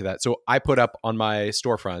ingested into that. So I put up on my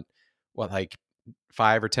storefront, like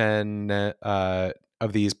 5 or 10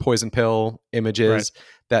 of these poison pill images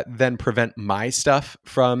that then prevent my stuff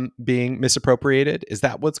from being misappropriated. Is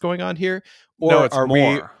that what's going on here? Or no, it's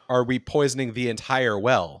more. Are we poisoning the entire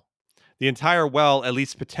well? The entire well, at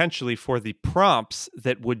least potentially, for the prompts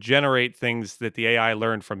that would generate things that the AI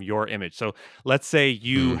learned from your image. So let's say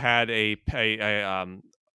you had a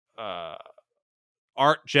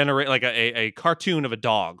art generate, like a cartoon of a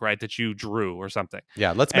dog, right, that you drew or something.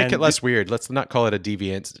 Yeah, let's make it less weird. Let's not call it a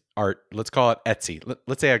deviant art. Let's call it Etsy.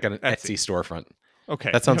 Let's say I got an Etsy storefront.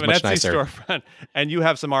 Okay, that sounds much nicer. Storefront, and you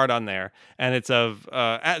have some art on there, and it's of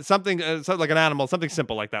something like an animal, something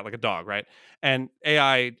simple like that, like a dog, right? And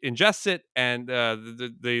AI ingests it, and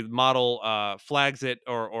the model flags it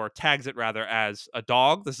or tags it rather as a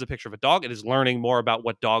dog. This is a picture of a dog. It is learning more about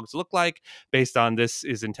what dogs look like based on this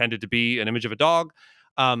is intended to be an image of a dog.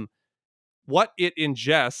 What it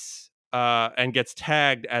ingests and gets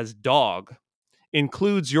tagged as dog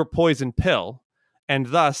includes your poison pill. And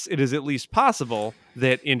thus, it is at least possible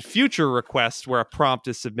that in future requests where a prompt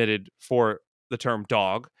is submitted for the term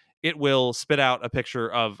dog, it will spit out a picture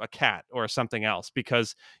of a cat or something else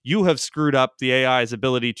because you have screwed up the AI's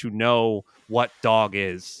ability to know what dog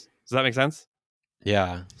is. Does that make sense?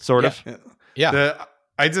 Yeah. Sort of. Yeah.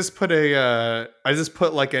 I just put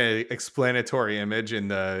like a explanatory image in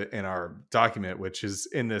our document, which is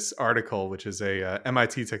in this article, which is a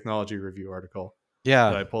MIT Technology Review article.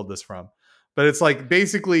 Yeah. That I pulled this from. But it's like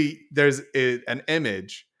basically there's an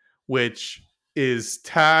image which is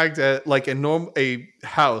tagged at like a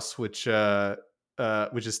house which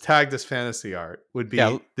is tagged as fantasy art would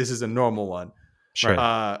be this is a normal one. Sure.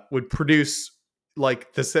 Would produce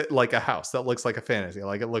like this like a house that looks like a fantasy,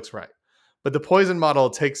 like it looks right. But the poison model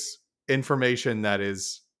takes information that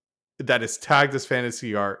is tagged as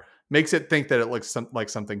fantasy art, makes it think that it looks like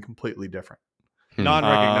something completely different.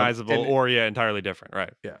 Non-recognizable or entirely different,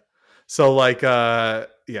 right? Yeah. So like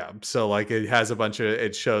so like it has a bunch of,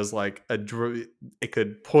 it shows like it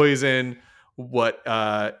could poison what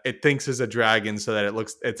it thinks is a dragon so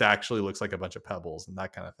that it actually looks like a bunch of pebbles and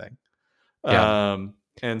that kind of thing. Yeah.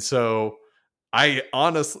 And so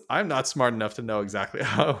I'm not smart enough to know exactly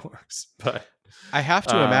how it works, but I have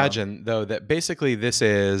to imagine though that basically this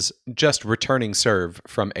is just returning serve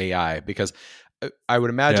from AI, because I would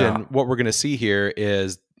imagine what we're going to see here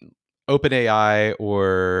is OpenAI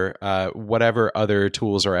or whatever other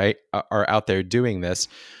tools are out there doing this.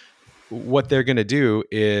 What they're going to do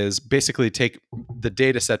is basically take the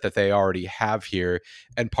data set that they already have here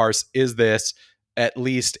and parse, is this at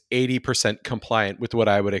least 80% compliant with what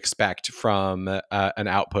I would expect from an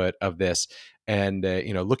output of this? And,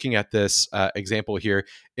 looking at this example here,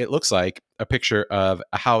 it looks like a picture of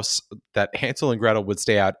a house that Hansel and Gretel would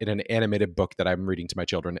stay out in an animated book that I'm reading to my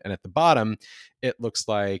children. And at the bottom, it looks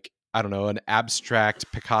like, I don't know, an abstract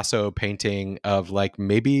Picasso painting of like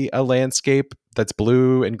maybe a landscape that's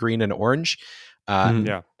blue and green and orange.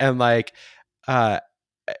 And like,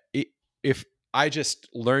 if I just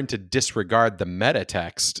learn to disregard the meta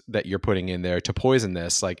text that you're putting in there to poison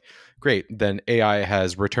this, like, great, then AI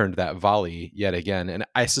has returned that volley yet again. And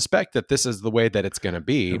I suspect that this is the way that it's going to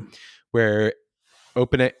be, where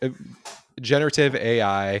generative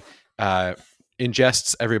AI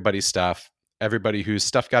ingests everybody's stuff. Everybody whose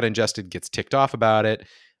stuff got ingested gets ticked off about it.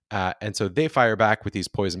 And so they fire back with these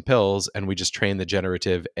poison pills, and we just train the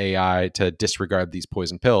generative AI to disregard these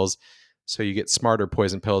poison pills. So you get smarter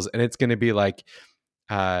poison pills, and it's going to be like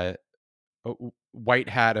white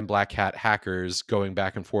hat and black hat hackers going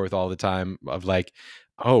back and forth all the time of like,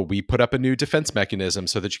 oh, we put up a new defense mechanism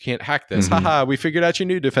so that you can't hack this. Haha, we figured out your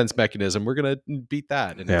new defense mechanism. We're going to beat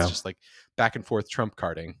that. And it's just like back and forth trump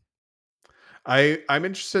carding. I'm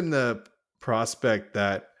interested in the prospect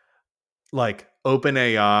that like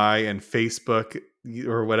OpenAI and Facebook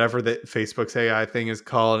or whatever that Facebook's AI thing is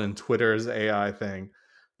called and Twitter's AI thing,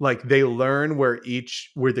 like they learn where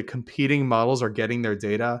the competing models are getting their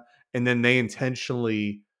data, and then they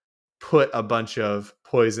intentionally put a bunch of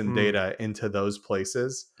poison data into those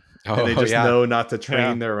places. And they just know not to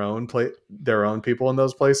train their own people in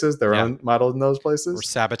those places, their own model in those places. We're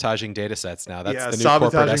sabotaging data sets now. That's the new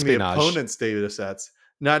sabotaging corporate espionage. The opponent's data sets,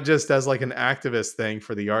 not just as like an activist thing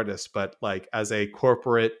for the artist, but like as a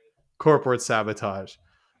corporate sabotage.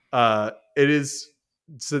 It is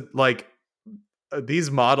like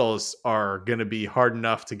these models are going to be hard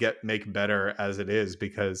enough to make better as it is,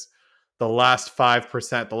 because the last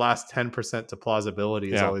 5%, the last 10% to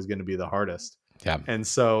plausibility is always going to be the hardest. Yeah. And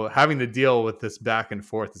so having to deal with this back and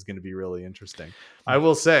forth is going to be really interesting. I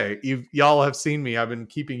will say, y'all have seen me. I've been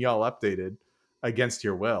keeping y'all updated against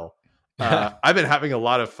your will. I've been having a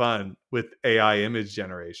lot of fun with AI image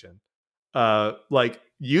generation, like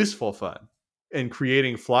useful fun, and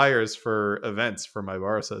creating flyers for events for my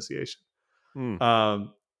bar association.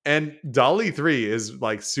 And DALL-E 3 is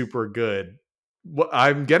like super good.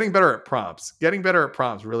 I'm getting better at prompts. Getting better at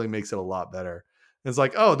prompts really makes it a lot better. It's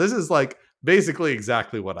like, oh, this is like basically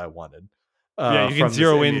exactly what I wanted. You can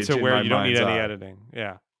zero into where you don't need any editing.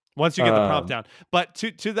 Yeah, once you get the prompt down. But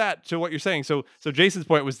to what you're saying, so Jason's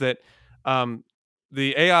point was that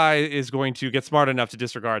the AI is going to get smart enough to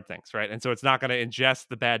disregard things, right? And so it's not going to ingest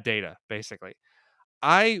the bad data, basically.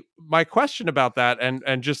 My question about that,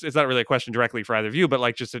 and just, it's not really a question directly for either of you, but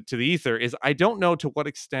like just to the ether, is I don't know to what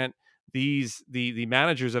extent the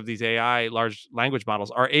managers of these AI large language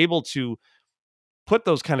models are able to put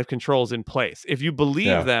those kind of controls in place. If you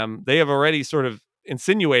believe them, they have already sort of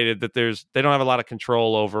insinuated that they don't have a lot of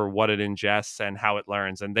control over what it ingests and how it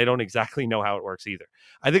learns, and they don't exactly know how it works either.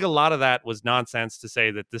 I think a lot of that was nonsense to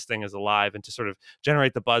say that this thing is alive and to sort of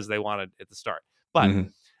generate the buzz they wanted at the start. But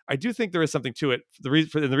I do think there is something to it. The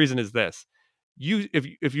reason is this: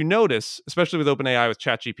 if you notice, especially with OpenAI with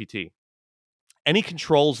ChatGPT, any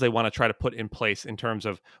controls they want to try to put in place in terms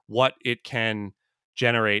of what it can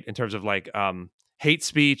generate in terms of like hate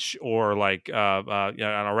speech or like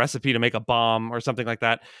a recipe to make a bomb or something like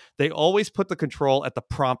that, they always put the control at the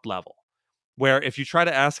prompt level, where if you try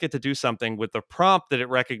to ask it to do something with the prompt that it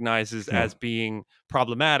recognizes as being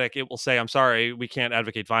problematic, it will say, I'm sorry, we can't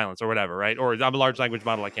advocate violence or whatever, right? Or I'm a large language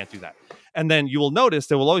model, I can't do that. And then you will notice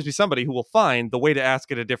there will always be somebody who will find the way to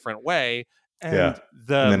ask it a different way, and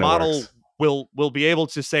the model will be able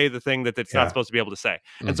to say the thing that it's not supposed to be able to say.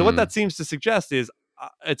 And so what that seems to suggest is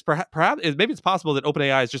it's perhaps maybe it's possible that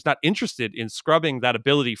OpenAI is just not interested in scrubbing that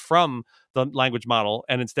ability from the language model,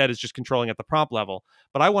 and instead is just controlling at the prompt level.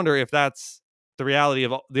 But I wonder if that's the reality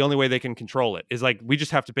of the only way they can control it is like, we just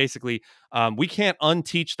have to basically we can't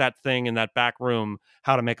unteach that thing in that back room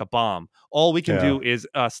how to make a bomb. All we can do is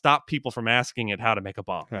stop people from asking it how to make a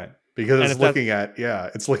bomb, right? Because it's looking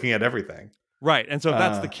at everything. Right. And so if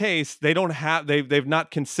that's the case, they don't have they've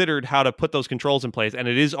not considered how to put those controls in place, and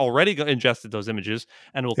it is already ingested those images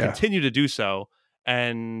and will continue to do so.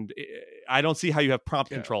 And I don't see how you have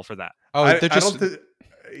prompt control for that. Oh,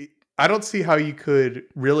 I don't see how you could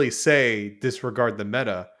really say disregard the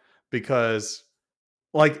meta, because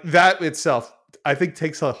like that itself, I think,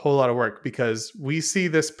 takes a whole lot of work, because we see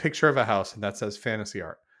this picture of a house and that says fantasy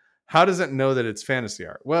art. How does it know that it's fantasy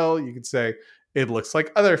art? Well, you could say it looks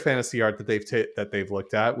like other fantasy art that they've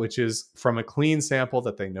looked at, which is from a clean sample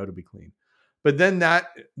that they know to be clean. But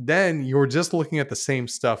then you're just looking at the same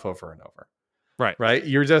stuff over and over. Right.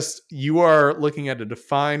 You are looking at a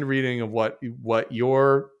defined reading of what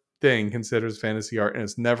your thing considers fantasy art, and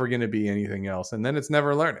it's never going to be anything else. And then it's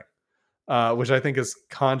never learning, which I think is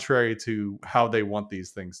contrary to how they want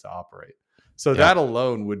these things to operate. So that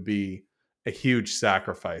alone would be a huge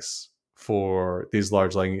sacrifice for these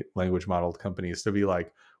large language model companies, to be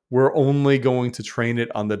like, we're only going to train it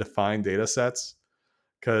on the defined data sets,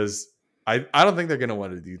 because I don't think they're going to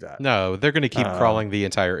want to do that. No, they're going to keep crawling the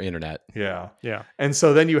entire internet. Yeah. And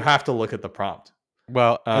so then you have to look at the prompt.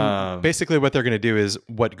 Well, basically what they're going to do is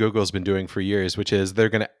what Google's been doing for years, which is they're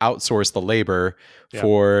going to outsource the labor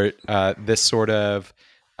for this sort of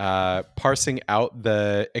parsing out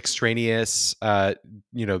the extraneous,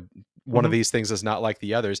 one of these things is not like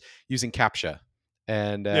the others, using CAPTCHA.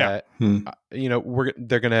 And, they're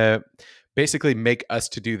going to basically make us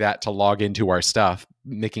to do that to log into our stuff,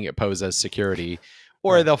 making it pose as security.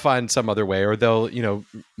 Or they'll find some other way, or they'll,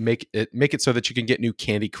 make it so that you can get new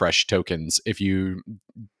Candy Crush tokens if you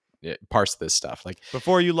parse this stuff. Like,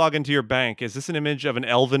 before you log into your bank, is this an image of an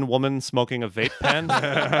Elven woman smoking a vape pen?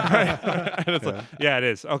 Like, it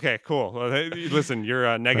is. Okay, cool. Well, listen,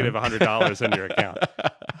 you're negative $100 in your account.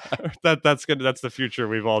 That's good. That's the future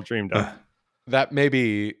we've all dreamed of. That may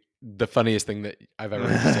be the funniest thing that I've ever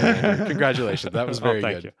heard you say, Andrew. Congratulations. That was very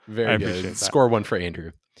good. You. Very good. Score one for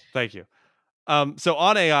Andrew. Thank you. So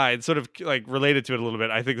on AI, it's sort of like related to it a little bit.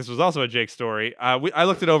 I think this was also a Jake story. I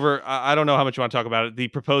looked it over. I don't know how much you want to talk about it. The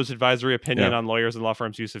proposed advisory opinion on lawyers and law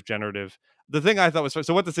firms' use of generative. The thing I thought was,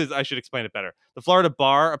 so what this is, I should explain it better. The Florida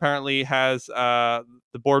Bar apparently has the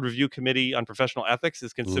Board Review Committee on Professional Ethics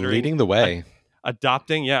is considering leading the way,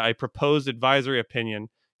 adopting a proposed advisory opinion.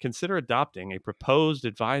 Consider adopting a proposed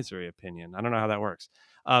advisory opinion. I don't know how that works.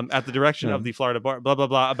 at the direction of the Florida bar, blah blah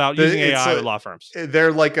blah, about using AI with law firms. They're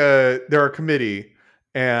a committee,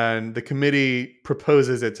 and the committee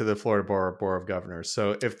proposes it to the Florida Board of Governors.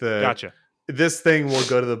 So if this thing will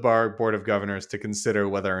go to the Board of Governors to consider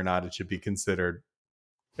whether or not it should be considered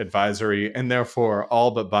advisory, and therefore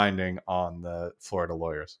all but binding on the Florida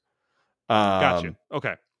lawyers.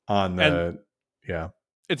 Okay. On the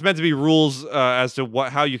it's meant to be rules as to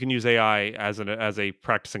how you can use AI as a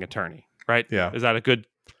practicing attorney, right? Yeah. Is that a good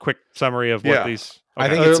quick summary of what these? Okay. I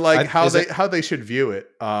think it's like how they should view it.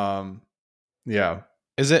 Yeah.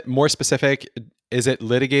 Is it more specific? Is it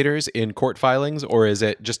litigators in court filings, or is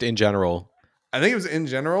it just in general? I think it was in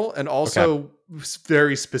general, and also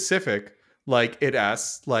very specific. Like it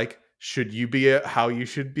asks, like, how you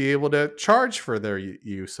should be able to charge for their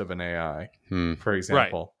use of an AI, for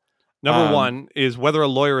example. Right. Number one is whether a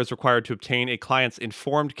lawyer is required to obtain a client's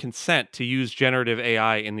informed consent to use generative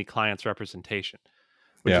AI in the client's representation,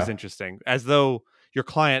 which is interesting. As though your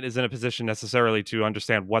client is in a position necessarily to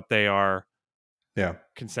understand what they are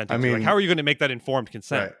consenting to. Like, how are you going to make that informed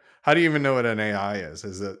consent? Right. How do you even know what an AI is?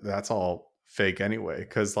 That's all fake anyway?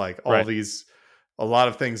 Because like a lot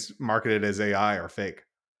of things marketed as AI are fake.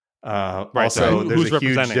 Also, there's a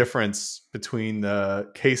huge difference between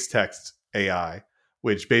the case text AI,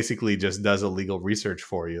 which basically just does a legal research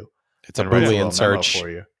for you. It's a Boolean search for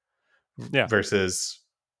you.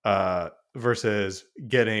 Versus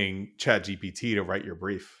getting ChatGPT to write your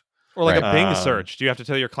brief. Or like a Bing search. Do you have to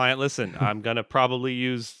tell your client, listen, I'm going to probably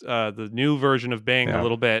use the new version of Bing a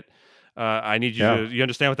little bit. I need you to, you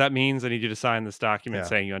understand what that means? I need you to sign this document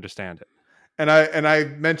saying you understand it. And I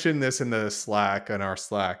mentioned this in our Slack,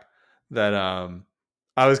 that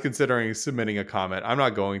I was considering submitting a comment. I'm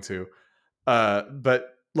not going to.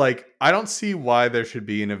 But like, I don't see why there should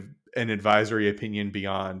be an advisory opinion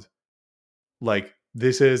beyond, like,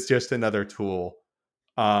 this is just another tool.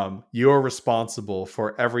 You're responsible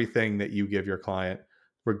for everything that you give your client,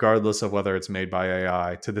 regardless of whether it's made by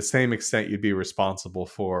AI, to the same extent you'd be responsible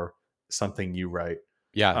for something you write.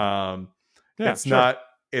 It's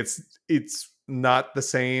not the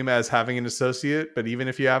same as having an associate, but even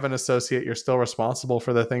if you have an associate, you're still responsible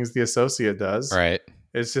for the things the associate does. Right.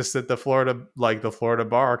 It's just that the Florida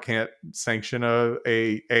bar can't sanction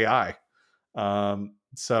a AI.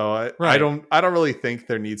 So I don't really think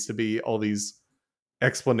there needs to be all these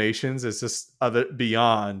explanations. It's just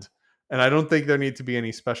beyond, and I don't think there need to be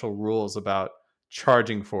any special rules about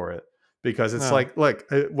charging for it, because it's like, look,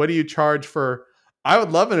 what do you charge for? I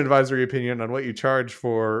would love an advisory opinion on what you charge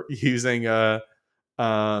for using for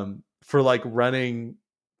like running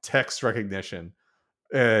text recognition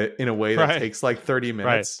in a way that takes like 30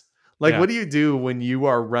 minutes. Like, what do you do when you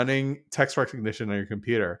are running text recognition on your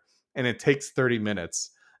computer and it takes 30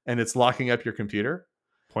 minutes and it's locking up your computer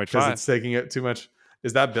because it's taking it too much?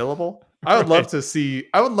 Is that billable? I would love to see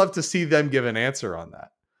them give an answer on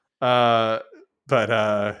that.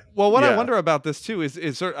 What I wonder about this too is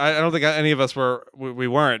I don't think any of us we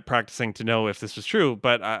weren't practicing to know if this was true,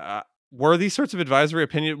 but were these sorts of advisory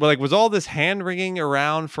opinion, like, was all this hand wringing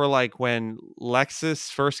around for like when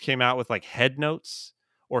Lexus first came out with like head notes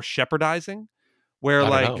or shepherdizing, where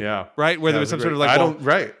like where there was some sort of like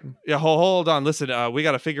hold on, listen, we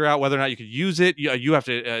got to figure out whether or not you could use it. You have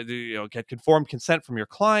to get conformed consent from your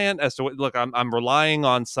client as to look, I'm relying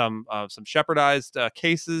on some shepherdized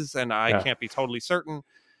cases, and I can't be totally certain.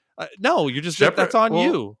 No, you're just that's on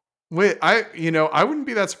you. Wait, I wouldn't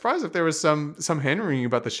be that surprised if there was some hand wringing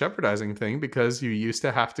about the shepherdizing thing, because you used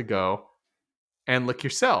to have to go and look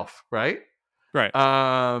yourself, right? Right.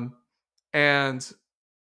 And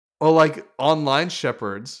like online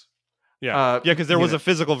shepherds. Because there was a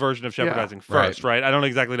physical version of shepherdizing first, right? I don't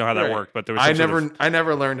exactly know how that worked, but there was. I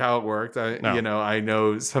never learned how it worked. I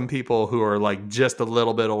know some people who are like just a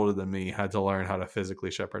little bit older than me had to learn how to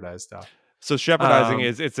physically shepherdize stuff. So shepherdizing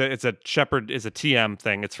is a shepherd is a TM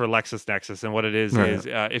thing. It's for LexisNexis, and what it is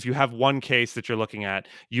if you have one case that you're looking at,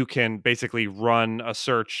 you can basically run a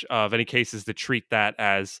search of any cases that treat that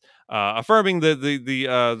as affirming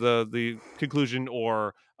the conclusion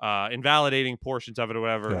or invalidating portions of it or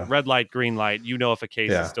whatever. Red light, green light. You know if a case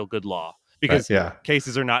is still good law, because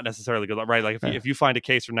cases are not necessarily good law, right? Like if you find a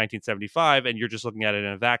case from 1975 and you're just looking at it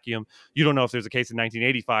in a vacuum, you don't know if there's a case in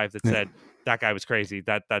 1985 that said that guy was crazy.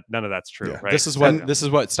 That none of that's true. Right. This is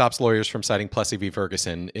what stops lawyers from citing Plessy v.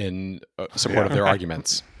 Ferguson in support of their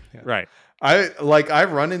arguments. Right.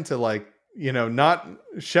 I've run into not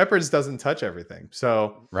Shepherds doesn't touch everything.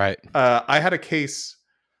 So I had a case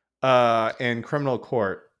in criminal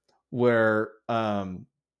court where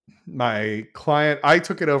my client, I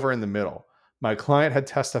took it over in the middle. My client had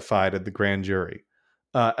testified at the grand jury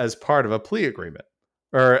as part of a plea agreement.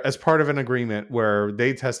 or as part of an agreement where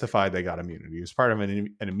they testified they got immunity. It was part of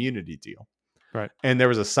an immunity deal. Right. And there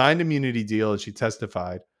was a signed immunity deal, and she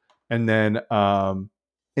testified. And then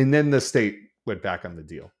the state went back on the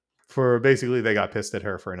deal for basically they got pissed at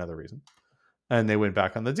her for another reason. And they went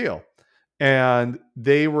back on the deal. And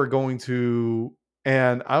they were going to,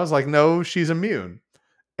 and I was like, no, she's immune.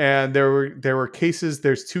 And there were cases,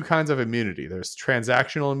 there's two kinds of immunity. There's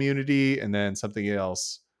transactional immunity and then something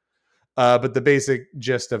else. But the basic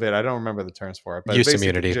gist of it, I don't remember the terms for it, but use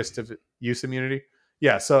immunity. Gist of it, use immunity.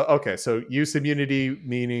 Yeah. So use immunity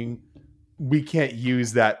meaning we can't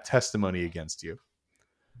use that testimony against you.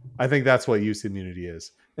 I think that's what use immunity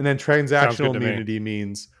is. And then transactional immunity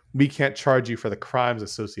means we can't charge you for the crimes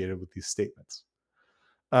associated with these statements.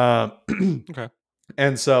 Okay.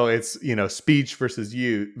 And so it's, speech versus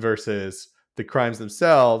the crimes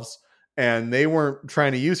themselves. And they weren't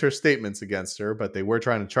trying to use her statements against her, but they were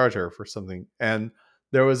trying to charge her for something. And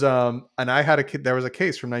there was there was a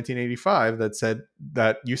case from 1985 that said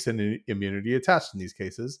that use immunity attached in these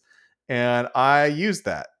cases. And I used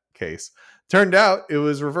that case. Turned out it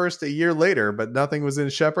was reversed a year later, but nothing was in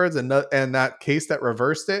Shepard's, and that case that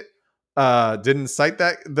reversed it didn't cite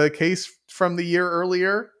the case from the year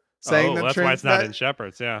earlier. Saying that's why it's not in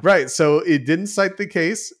Shepard's, yeah. Right. So it didn't cite the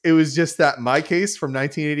case. It was just that my case from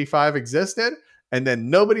 1985 existed, and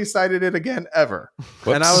then nobody cited it again ever.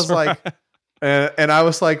 Whoops. And I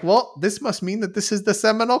was like, well, this must mean that this is the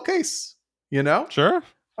seminal case, Sure.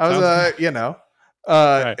 I was,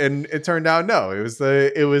 right. And it turned out no. It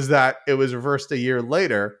was reversed a year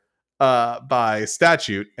later by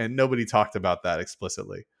statute, and nobody talked about that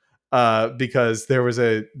explicitly. Because there was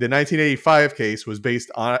the 1985 case was based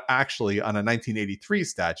on a 1983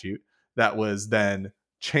 statute that was then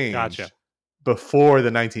changed before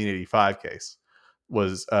the 1985 case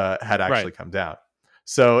was had actually come down.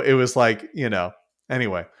 So it was like,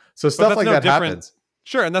 anyway. So stuff like that happens.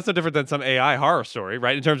 Sure, and that's no different than some AI horror story,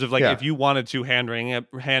 right? In terms of if you wanted to hand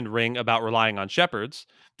wring about relying on Shepard's,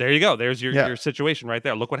 there you go. There's your situation right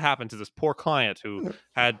there. Look what happened to this poor client who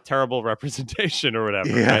had terrible representation or whatever.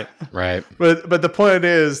 Yeah. Right. But the point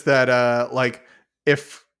is that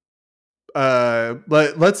if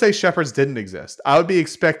let's say Shepard's didn't exist, I would be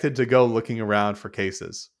expected to go looking around for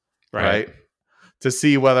cases, right? To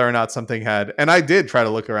see whether or not something had, and I did try to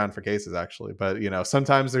look around for cases actually, but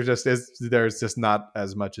sometimes there's just not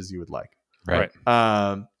as much as you would like. Right.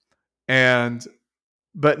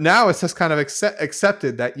 But now it's just kind of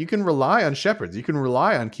accepted that you can rely on Shepard's, you can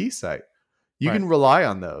rely on Keysight, you can rely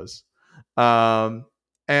on those. But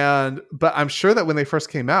I'm sure that when they first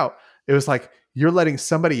came out, it was like, you're letting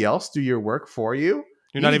somebody else do your work for you.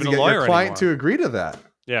 You're not even a lawyer your client anymore. To agree to that.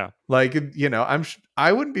 Yeah. Like,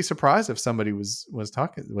 I wouldn't be surprised if somebody was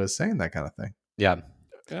saying that kind of thing. Yeah.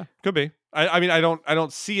 Yeah, could be. I mean, I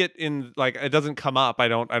don't see it in it doesn't come up. I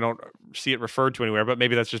don't see it referred to anywhere, but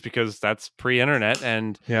maybe that's just because that's pre-internet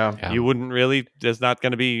and you wouldn't really, there's not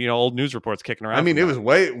going to be, old news reports kicking around. I mean, it was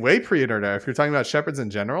way pre-internet. If you're talking about Shepard's in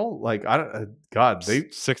general, they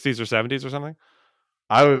 60s or 70s or something.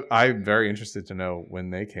 I'm very interested to know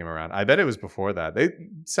when they came around. I bet it was before that. They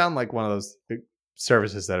sound like one of those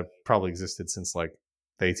services that have probably existed since the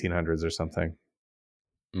 1800s or something.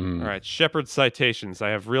 All right, Shepard citations.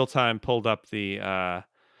 I have real time pulled up the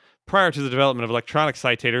prior to the development of electronic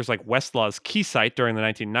citators like Westlaw's Keysight during the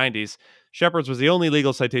 1990s. Shepard's was the only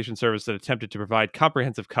legal citation service that attempted to provide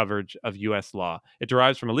comprehensive coverage of U.S. law. It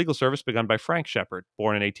derives from a legal service begun by Frank Shepard,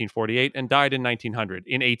 born in 1848 and died in 1900.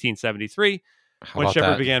 In 1873, when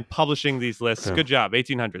Shepard began publishing these lists. Good job,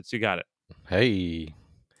 1800s. You got it. Hey,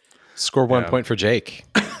 score 1 point for Jake.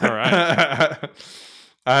 All right.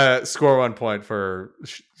 Score 1 point for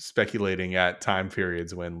speculating at time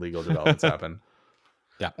periods when legal developments happen.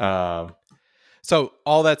 Yeah. So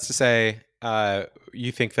all that's to say,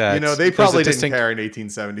 you think that they probably didn't care in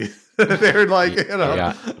 1870. They're like,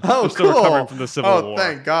 oh, still recovering from the Civil War.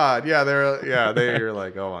 Thank God. Yeah, they're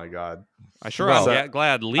like, oh my God. I sure am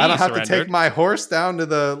glad Lee I don't have surrendered. to take my horse down to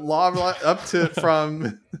the law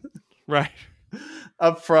from right.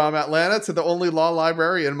 Up from Atlanta to the only law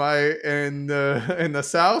library in the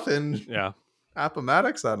South and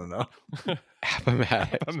Appomattox. I don't know.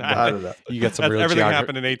 Appomattox. I don't know. You got some real everything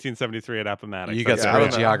happened in 1873 at Appomattox. You got some real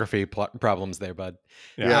geography problems there, bud.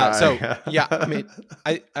 I mean,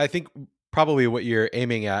 I think probably what you're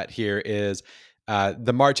aiming at here is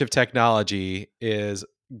the march of technology is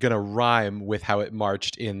gonna rhyme with how it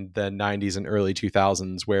marched in the 90s and early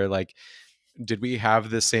 2000s, where did we have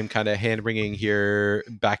the same kind of hand wringing here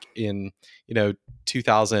back in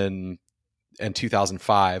 2000 and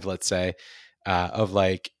 2005, let's say, of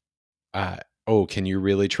oh, can you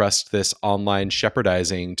really trust this online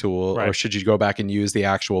shepherdizing tool, Right. or should you go back and use the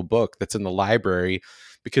actual book that's in the library,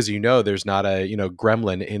 because there's not a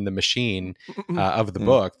gremlin in the machine of the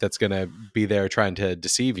book that's going to be there trying to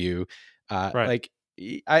deceive you. Right.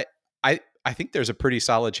 Like I think there's a pretty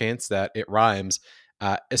solid chance that it rhymes,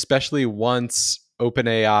 especially once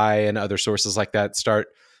OpenAI and other sources like that start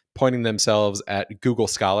pointing themselves at Google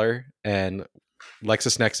Scholar and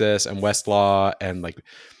LexisNexis and Westlaw and like,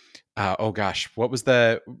 oh gosh, what was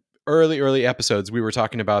the early episodes? We were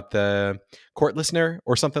talking about the court listener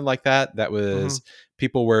or something like that. That was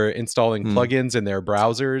people were installing plugins in their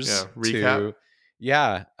browsers recap.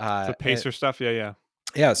 The Pacer stuff.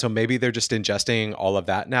 Yeah, so maybe they're just ingesting all of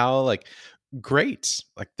that now. Like, great.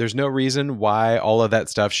 Like, there's no reason why all of that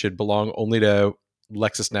stuff should belong only to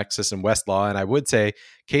LexisNexis and Westlaw. And I would say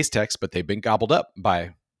Case Text, but they've been gobbled up by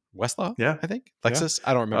Westlaw. Yeah, I think Lexis.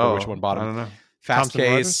 I don't remember which one bought them. I don't know.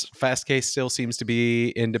 Fastcase still seems to be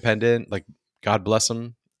independent. Like, God bless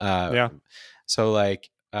them. So like,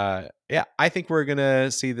 I think we're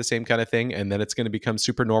gonna see the same kind of thing, and then it's gonna become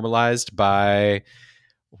super normalized by.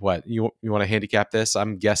 What you want to handicap this?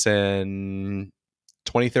 I'm guessing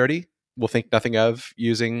 2030 we'll think nothing of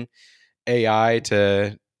using AI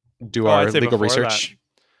to do our legal research.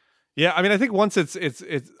 Yeah, I mean, I think once it's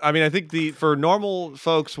I mean, I think for normal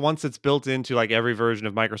folks, once it's built into like every version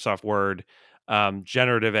of Microsoft Word,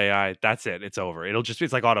 generative AI, that's it. It's over.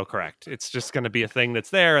 It's like autocorrect. It's just going to be a thing that's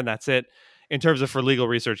there, and that's it. In terms of for legal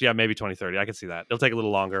research, yeah, maybe 2030. I can see that. It'll take a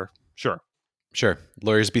little longer. Sure.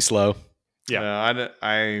 Lawyers be slow. Yeah.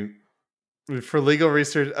 I for legal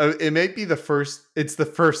research, it may be the first. It's the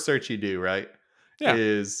first search you do, right? Yeah.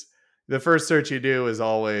 Is the first search you do is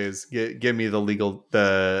always give me the legal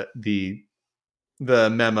the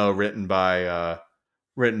memo written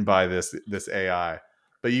by this AI.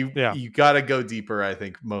 But you got to go deeper, I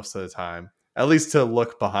think, most of the time, at least to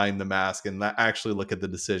look behind the mask and actually look at the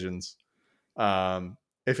decisions.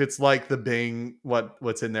 If it's like the Bing,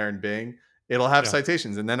 what's in there in Bing, it'll have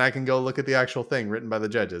citations, and then I can go look at the actual thing written by the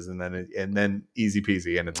judges, and then easy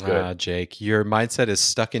peasy, and it's good. Jake, your mindset is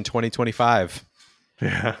stuck in 2025.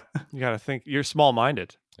 Yeah, you got to think. You're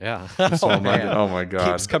small-minded. Yeah, small-minded. Oh my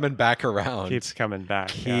god, keeps coming back around. Keeps coming back.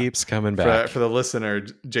 For the listener,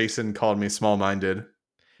 Jason called me small-minded.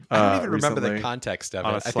 I don't even remember the context of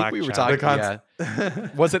it. I think we were talking.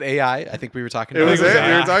 Was it AI? I think we were talking. It was it.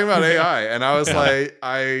 We were talking about AI, and I was like,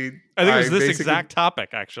 I think it was this exact topic,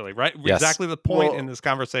 actually, right? Yes. Exactly the point in this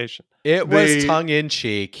conversation. It was tongue in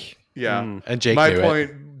cheek. Yeah, and Jake. My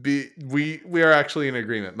point, we are actually in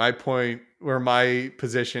agreement. My point, or my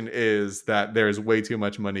position, is that there's way too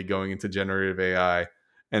much money going into generative AI,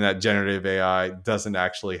 and that generative AI doesn't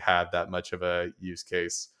actually have that much of a use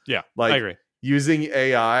case. Yeah, I agree. Using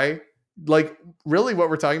AI, like really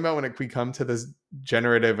what we're talking about when we come to this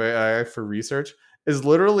generative AI for research is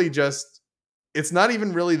literally just, it's not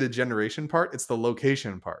even really the generation part, it's the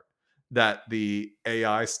location part that the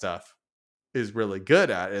AI stuff is really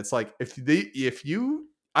good at. It's like,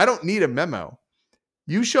 I don't need a memo.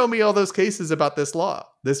 You show me all those cases about this law,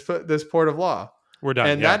 this port of law. We're done.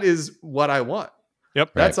 And that is what I want.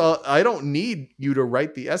 Yep. That's all. I don't need you to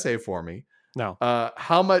write the essay for me. No.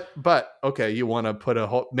 How much? But okay, you want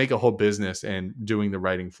to make a whole business and doing the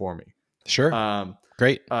writing for me. Sure.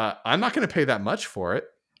 Great. I'm not going to pay that much for it.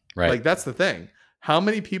 Right. Like, that's the thing. How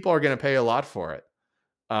many people are going to pay a lot for it?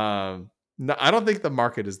 No, I don't think the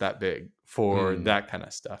market is that big for that kind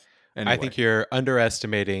of stuff. Anyway. I think you're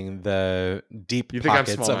underestimating the deep you pockets.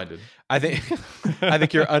 Think I'm small-minded? I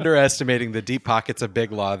think you're underestimating the deep pockets of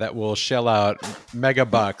Big Law that will shell out mega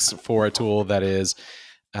bucks for a tool that is,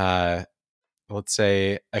 let's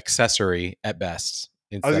say, accessory at best.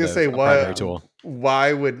 I was going to say,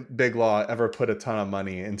 why would Big Law ever put a ton of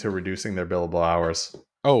money into reducing their billable hours?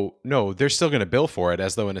 Oh, no, they're still going to bill for it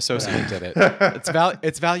as though an associate did it.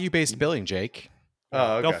 It's value-based billing, Jake.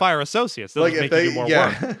 Oh, okay. They'll fire associates. They'll make you do more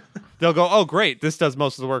work. They'll go, oh, great, this does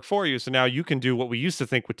most of the work for you. So now you can do what we used to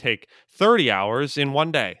think would take 30 hours in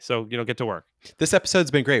one day. So, get to work. This episode's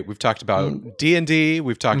been great. We've talked about D&D.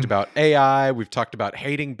 We've talked about AI. We've talked about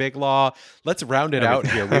hating Big Law. Let's round it out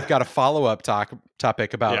here. We've got a follow-up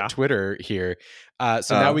topic about Twitter here.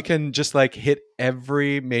 So now we can just hit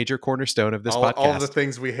every major cornerstone of this podcast. All the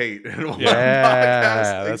things we hate in one podcast.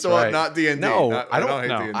 That's right. Not D&D. No, I don't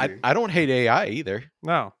hate D&D. I don't hate AI either.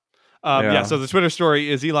 No. So the Twitter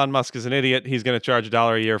story is Elon Musk is an idiot. He's going to charge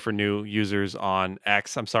 $1 a year for new users on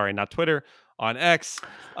X. I'm sorry, not Twitter, on X.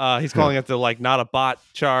 He's calling it the not a bot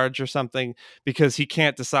charge or something, because he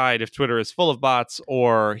can't decide if Twitter is full of bots,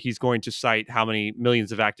 or he's going to cite how many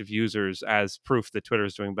millions of active users as proof that Twitter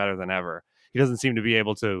is doing better than ever. he doesn't seem to be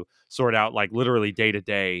able to sort out like literally day to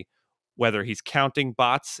day whether he's counting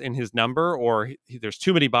bots in his number or there's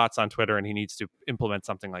too many bots on Twitter and he needs to implement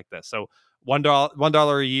something like this. So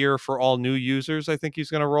 $1 a year for all new users, I think he's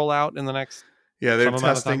going to roll out in the next. Yeah, they're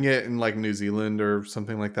testing it in like New Zealand or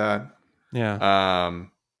something like that. Yeah.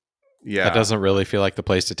 Yeah. That doesn't really feel like the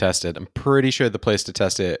place to test it. I'm pretty sure the place to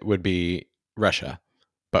test it would be Russia.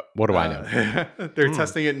 But what do I know? They're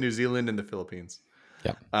testing it in New Zealand and the Philippines.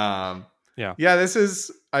 Yeah. Yeah, this is,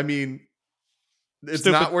 I mean, it's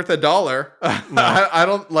Stupid. not worth $1. No.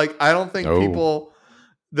 I don't think people,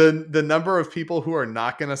 the number of people who are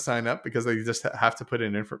not going to sign up because they just have to put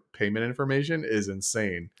in payment information is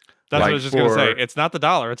insane. That's what I was just going to say. It's not the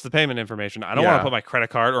dollar; it's the payment information. I don't want to put my credit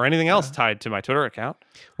card or anything else tied to my Twitter account.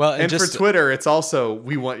 Well, and for Twitter, it's also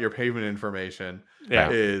we want your payment information.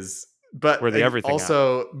 But where the everything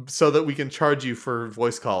also so that we can charge you for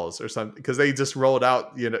voice calls or something because they just rolled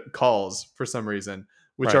out calls for some reason,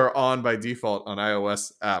 which are on by default on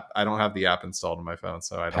iOS app. I don't have the app installed on my phone,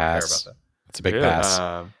 so I don't care about that. It's a big pass.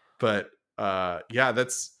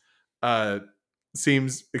 That's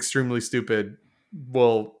seems extremely stupid.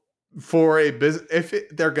 Well, for a business, if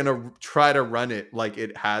they're going to try to run it like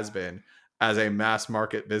it has been as a mass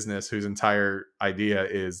market business whose entire idea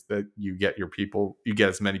is that you get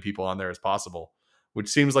as many people on there as possible, which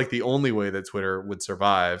seems like the only way that Twitter would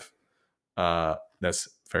survive. That's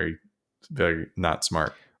very, very not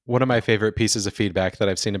smart. One of my favorite pieces of feedback that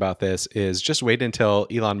I've seen about this is just wait until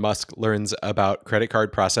Elon Musk learns about credit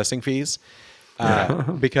card processing fees.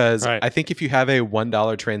 Because I think if you have a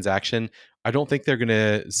 $1 transaction, I don't think they're going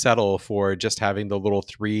to settle for just having the little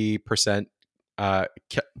 3%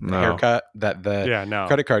 haircut that the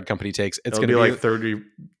credit card company takes. It's going to be like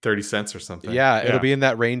 30 cents or something. Yeah, it'll be in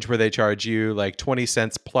that range where they charge you like 20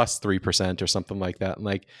 cents plus 3% or something like that. And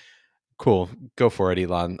like, cool, go for it,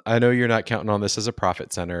 Elon. I know you're not counting on this as a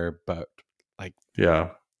profit center, but like,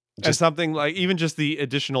 just something like even just the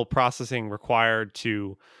additional processing required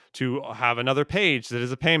to have another page that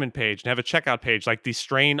is a payment page and have a checkout page, like the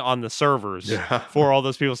strain on the servers for all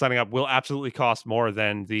those people signing up will absolutely cost more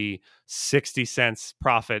than the 60 cents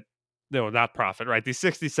profit. No, not profit, right? The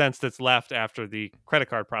 60 cents that's left after the credit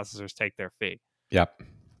card processors take their fee. Yep.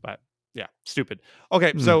 But yeah, stupid.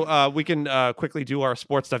 Okay, so we can quickly do our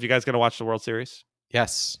sports stuff. You guys going to watch the World Series?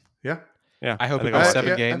 Yes. Yeah. Yeah, I hope it goes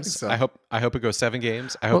 7 games. I hope it goes 7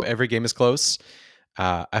 games. I hope every game is close.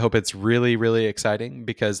 I hope it's really, really exciting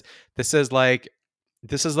because this is like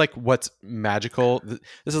what's magical. This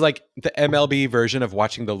is like the MLB version of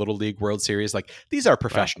watching the Little League World Series. Like these are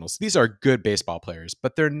professionals. These are good baseball players,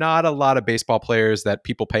 but they're not a lot of baseball players that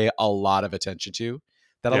people pay a lot of attention to.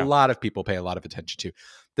 A lot of people pay a lot of attention to.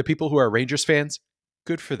 The people who are Rangers fans,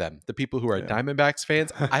 good for them. The people who are Diamondbacks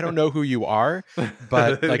fans, I don't know who you are,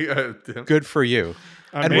 but like, good for you.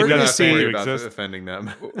 And we're going to see about defending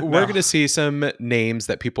them. We're going to see some names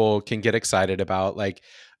that people can get excited about. Like,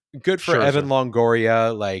 good for Evan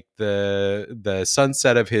Longoria, like the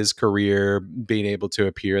sunset of his career, being able to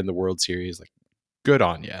appear in the World Series. Like, good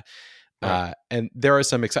on you. Right. And there are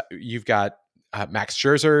some you've got Max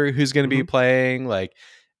Scherzer who's going to be playing. Like,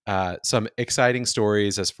 some exciting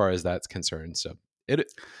stories as far as that's concerned. So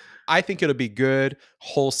I think it'll be good,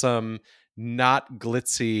 wholesome, not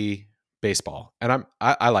glitzy baseball, and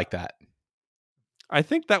I like that. I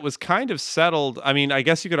think that was kind of settled. I mean, I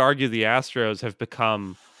guess you could argue the Astros have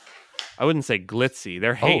become, I wouldn't say glitzy.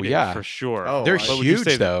 They're hated for sure. Oh, they're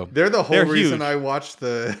huge though. They're the whole reason I watched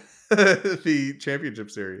the the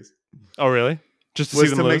championship series. Oh, really? Just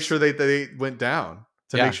to make sure they went down,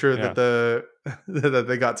 to make sure that that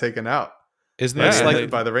they got taken out. Isn't this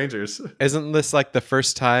like by the Rangers? Isn't this like the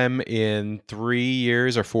first time in 3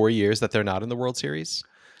 years or 4 years that they're not in the World Series?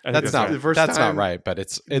 That's not right, but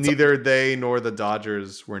it's neither they nor the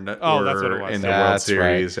Dodgers were in the World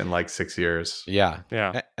Series in like 6 years. Yeah.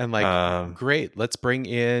 And like, great. Let's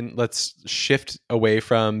shift away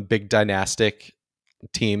from big dynastic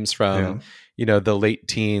teams from the late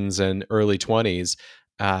teens and early 20s.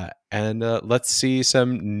 And let's see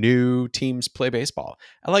some new teams play baseball.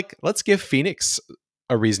 And like, let's give Phoenix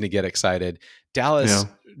a reason to get excited. Dallas,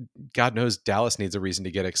 God knows Dallas needs a reason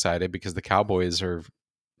to get excited because the Cowboys are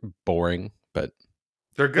boring, but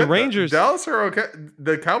they're good. The Rangers, Dallas are okay.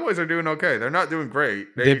 The Cowboys are doing okay. They're not doing great.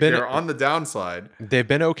 They're on the downside. They've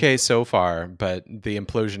been okay so far, but the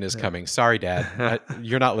implosion is coming. Sorry, Dad.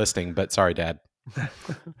 You're not listening, but sorry, Dad.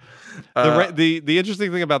 The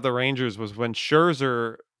interesting thing about the Rangers was when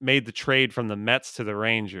Scherzer made the trade from the Mets to the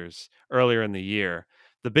Rangers earlier in the year.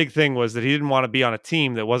 The big thing was that he didn't want to be on a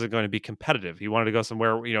team that wasn't going to be competitive. He wanted to go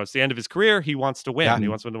somewhere, it's the end of his career. He wants to win. He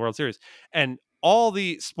wants to win the World Series. And all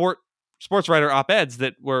the sport sports writer op-eds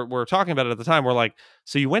that were talking about it at the time were like,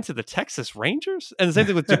 so you went to the Texas Rangers? And the same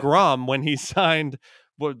thing with DeGrom when he signed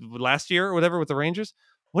last year or whatever with the Rangers.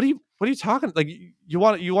 What are you talking? Like, you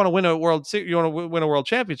want to win a world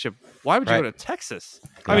championship. Why would you go to Texas?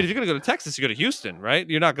 I mean, if you're going to go to Texas, you go to Houston, right?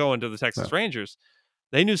 You're not going to the Texas Rangers.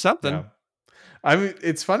 They knew something. Yeah. I mean,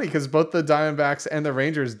 it's funny because both the Diamondbacks and the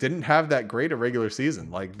Rangers didn't have that great a regular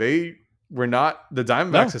season. Like, they were not, the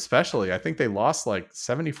Diamondbacks especially. I think they lost like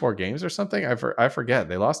 74 games or something. I forget.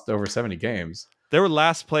 They lost over 70 games. They were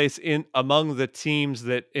last place among the teams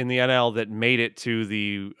that in the NL that made it to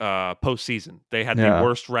the postseason. They had the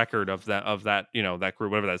worst record of that that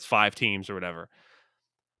group, whatever that's 5 teams or whatever.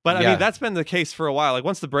 But I mean, that's been the case for a while. Like,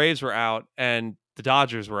 once the Braves were out and the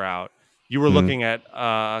Dodgers were out, you were looking at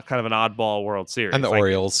kind of an oddball World Series. And the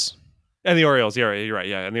Orioles. And the Orioles, you're right,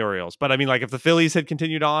 yeah, and the Orioles. But I mean, like, if the Phillies had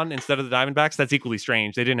continued on instead of the Diamondbacks, that's equally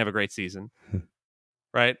strange. They didn't have a great season,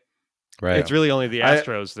 right? Right. It's really only the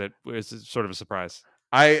Astros that was sort of a surprise.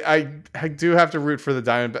 I do have to root for the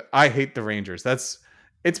Diamondbacks. I hate the Rangers.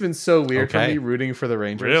 It's been so weird for me rooting for the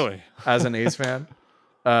Rangers. Really? As an A's fan.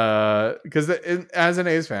 Because as an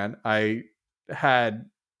A's fan, I kind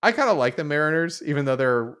of like the Mariners, even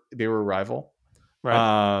though they were a rival.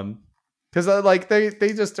 Right. Because like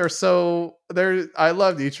they just are so I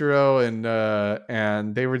loved Ichiro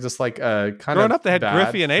and they were just like kind growing of up. They had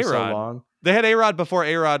Griffey and A-Rod. So long. They had A-Rod before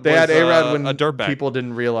A-Rod. They had A-Rod when a dirtbag. People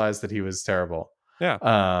didn't realize that he was terrible. Yeah.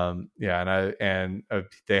 And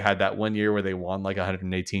they had that one year where they won like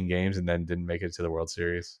 118 games and then didn't make it to the World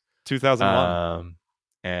Series. 2001.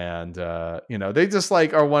 They just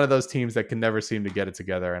like are one of those teams that can never seem to get it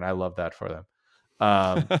together, and I love that for them.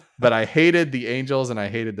 But I hated the Angels and I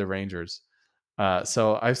hated the Rangers.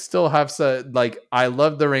 So I still have I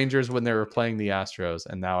loved the Rangers when they were playing the Astros,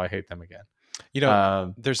 and now I hate them again.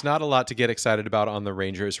 There's not a lot to get excited about on the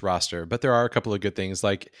Rangers roster, but there are a couple of good things.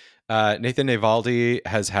 Like Nathan Eovaldi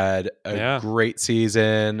has had a great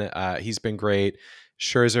season. He's been great.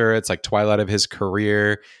 Scherzer, it's like twilight of his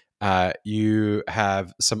career. You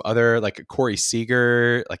have some other, like Corey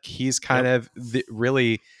Seager, like he's kind of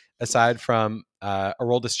really, aside from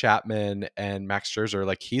Aroldis Chapman and Max Scherzer,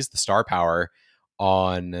 like he's the star power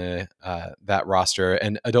on that roster.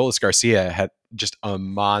 And Adolis Garcia had just a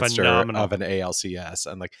monster of an ALCS,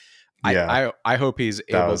 and like I hope he's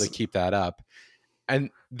able to keep that up. And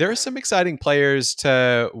there are some exciting players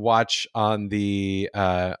to watch on the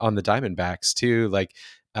Diamondbacks too, like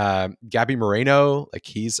Gabby Moreno. Like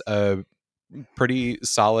he's a pretty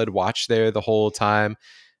solid watch there the whole time.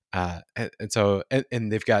 And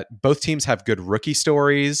they've got, both teams have good rookie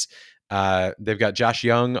stories. They've got Josh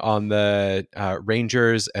Young on the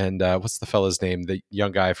Rangers, and what's the fella's name? The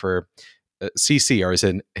young guy for CC, or is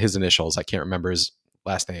in his initials? I can't remember his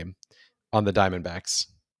last name, on the Diamondbacks.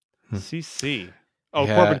 CC. Oh,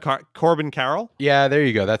 yeah. Corbin Carroll? Yeah, there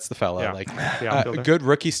you go. That's the fella. Yeah. Like good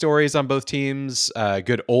rookie stories on both teams,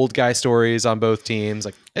 good old guy stories on both teams.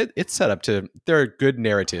 Like it's set up to, there are good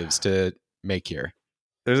narratives to make here.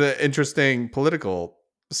 There's an interesting political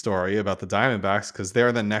story about the Diamondbacks because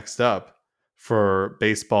they're the next up for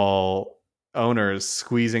baseball owners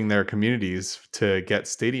squeezing their communities to get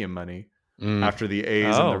stadium money after the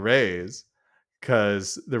A's and the Rays,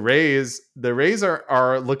 because the Rays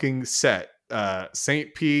are looking set.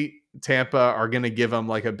 St. Pete, Tampa are going to give them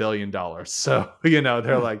like $1 billion. So,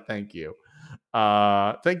 they're like, thank you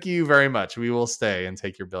very much. We will stay and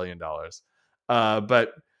take your $1 billion.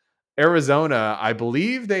 But Arizona, I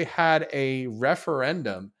believe they had a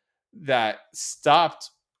referendum that stopped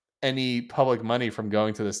any public money from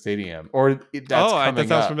going to the stadium, or that's coming that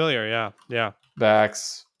sounds familiar. Yeah.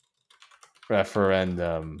 Backs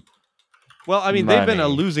referendum. Well, I mean, they've been a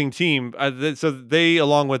losing team. So they,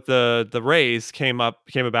 along with the Rays, came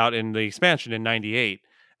about in the expansion in '98,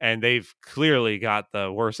 and they've clearly got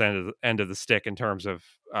the worst end of the stick in terms of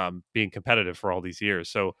being competitive for all these years.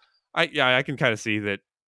 So I can kind of see that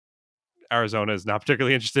Arizona is not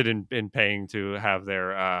particularly interested in paying to have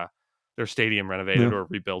their stadium renovated or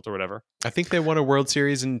rebuilt or whatever. I think they won a World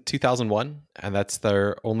Series in 2001, and that's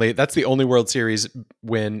the only World Series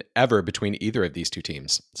win ever between either of these two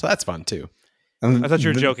teams. So that's fun too. I thought you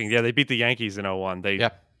were joking. Yeah, they beat the Yankees in 2001. They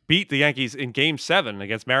beat the Yankees in Game 7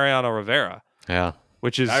 against Mariano Rivera. Yeah,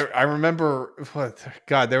 which is I remember.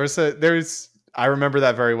 I remember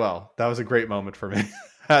that very well. That was a great moment for me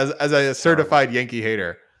as a certified Yankee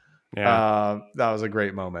hater. Yeah, that was a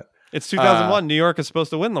great moment. It's 2001. New York is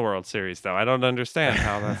supposed to win the World Series, though. I don't understand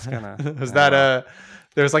how that's gonna. Is that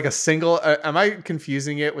there's like a single? Am I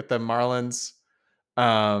confusing it with the Marlins?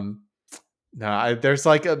 No, there's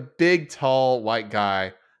like a big, tall, white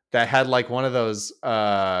guy that had like one of those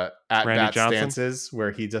at-bat stances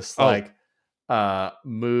where he just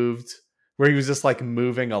moved, where he was just like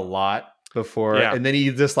moving a lot before, and then he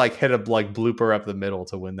just like hit a like blooper up the middle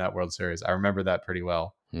to win that World Series. I remember that pretty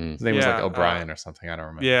well. His name was like O'Brien or something. I don't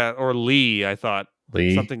remember. Yeah, or Lee. I thought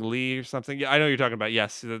Lee or something. Yeah, I know what you're talking about.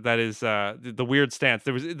 Yes, that is the weird stance.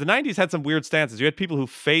 There was the '90s had some weird stances. You had people who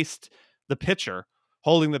faced the pitcher,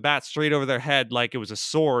 holding the bat straight over their head like it was a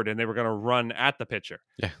sword, and they were going to run at the pitcher.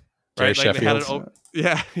 Yeah, right. Jerry Like Sheffield.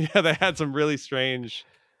 They had some really strange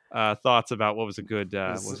thoughts about what was a good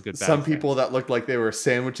some people that looked like they were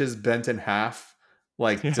sandwiches bent in half,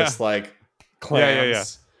 like just like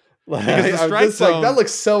clams. Like, that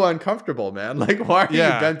looks so uncomfortable, man. Like, why are you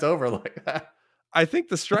bent over like that? I think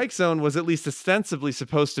the strike zone was at least ostensibly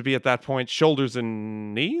supposed to be at that point shoulders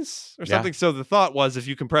and knees or something. So the thought was, if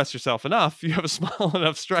you compress yourself enough, you have a small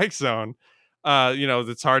enough strike zone.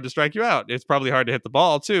 It's hard to strike you out. It's probably hard to hit the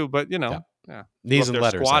ball too, but knees and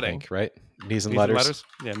letters, squatting. I think, right? Knees and letters.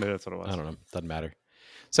 Yeah, maybe that's what it was. I don't know. Doesn't matter.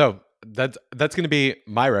 So that's going to be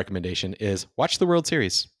my recommendation: is watch the World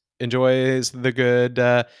Series. Enjoy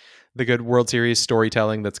the good World Series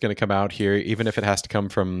storytelling that's going to come out here, even if it has to come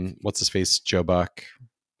from what's his face, Joe Buck.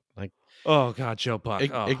 Like, oh god, Joe Buck.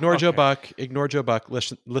 Ignore Joe Buck. Ignore Joe Buck.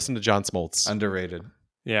 Listen to John Smoltz. Underrated.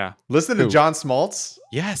 Yeah. Listen to John Smoltz?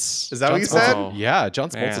 Yes. Is that John what you said? Oh, yeah.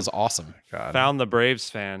 John Smoltz is awesome. God. Found the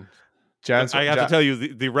Braves fan. I have to tell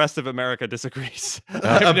you, the rest of America disagrees.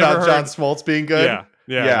 About John Smoltz being good?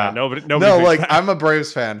 Yeah. Nobody. No, like that. I'm a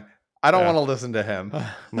Braves fan. I don't want to listen to him.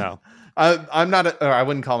 No. I'm not. I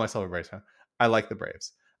wouldn't call myself a Braves fan. I like the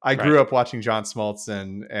Braves. I grew up watching John Smoltz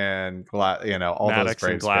and all Maddox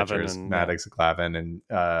those Braves pitchers, Maddox, Glavine,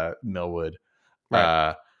 and Millwood.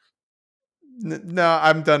 Right. No,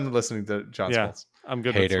 I'm done listening to John Smoltz. I'm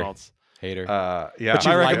good with Smoltz. Hater. Yeah.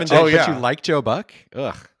 But you like Joe Buck?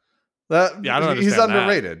 Ugh. I don't understand. He's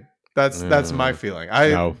underrated. That's my feeling.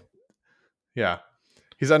 Yeah,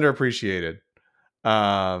 he's underappreciated.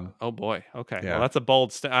 Oh boy. Okay. Yeah. Well, that's a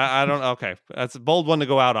bold. I don't. Okay, that's a bold one to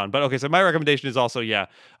go out on. But okay. So my recommendation is also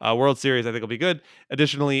World Series. I think will be good.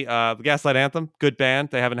 Additionally, the Gaslight Anthem, good band.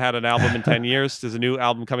 They haven't had an album in 10 years. There's a new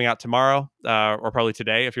album coming out tomorrow, or probably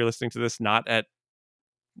today if you're listening to this, not at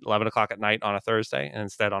 11 o'clock at night on a Thursday and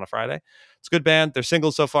instead on a Friday. It's a good band. Their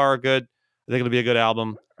singles so far are good. I think it'll be a good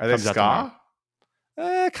album. Are they ska?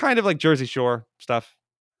 Kind of like Jersey Shore stuff.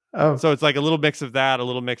 Oh, so it's like a little mix of that, a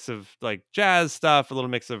little mix of like jazz stuff, a little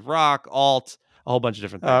mix of rock, alt, a whole bunch of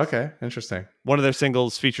different things. Oh, okay, interesting. One of their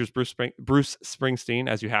singles features Bruce Springsteen,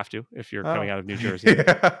 as you have to if you're coming out of New Jersey.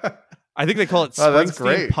 Yeah. I think they call it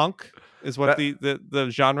Springsteen punk, is what the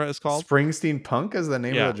genre is called. Springsteen punk is the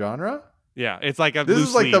name of the genre. Yeah, it's like this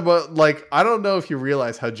is like I don't know if you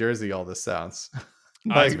realize how Jersey all this sounds.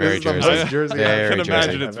 Like very Jersey. I can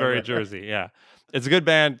imagine it's very Jersey. Yeah, it's a good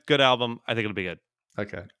band, good album. I think it'll be good.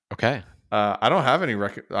 Okay. I don't have any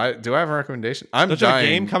do I have a recommendation? There's a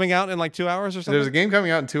game coming out in like 2 hours or something? There's a game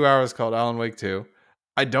coming out in 2 hours called Alan Wake 2.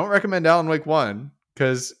 I don't recommend Alan Wake 1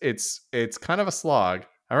 because it's kind of a slog.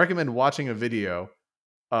 I recommend watching a video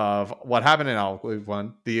of what happened in Alan Wake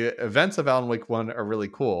 1. The events of Alan Wake 1 are really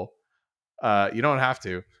cool. You don't have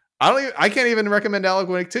to. I can't even recommend Alan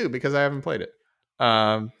Wake 2 because I haven't played it.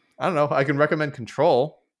 I don't know. I can recommend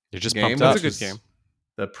Control. You're just pumped up. That's a good game.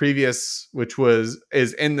 The previous, which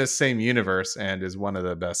is in the same universe and is one of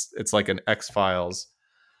the best. It's like an X-Files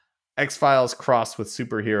crossed with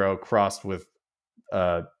superhero, crossed with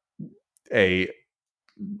a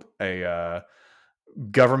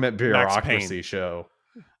government bureaucracy show.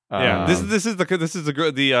 This is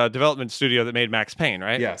the development studio that made Max Payne,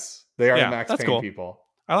 right? Yes, they are the Max Payne people.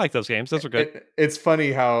 I like those games. Those are good. It's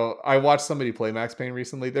funny how I watched somebody play Max Payne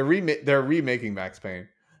recently. They're remaking Max Payne.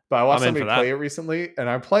 But I watched somebody play it recently, and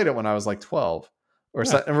I played it when I was like 12 or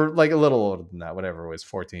like a little older than that, whatever it was,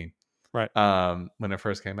 14. Right. When it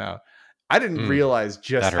first came out. I didn't realize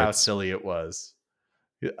just how silly it was.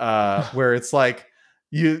 Where it's like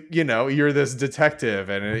you're this detective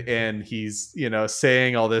and he's,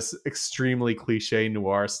 saying all this extremely cliche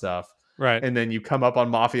noir stuff. Right. And then you come up on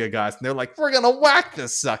mafia guys and they're like, "We're going to whack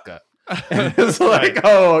this sucker." And it's like,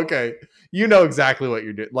 oh, okay. You know exactly what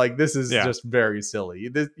you're doing. Like, this is just very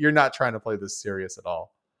silly. You're not trying to play this serious at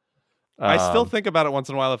all. I still think about it once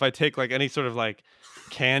in a while. If I take like any sort of like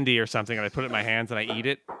candy or something and I put it in my hands and I eat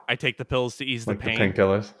it, I take the pills to ease the pain. The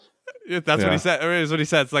painkillers. That's what he said. Is what he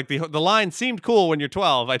said. It's like the line seemed cool when you're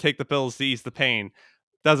 12. I take the pills to ease the pain.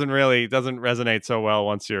 Doesn't resonate so well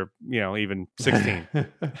once you're even 16,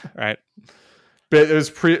 right? But it was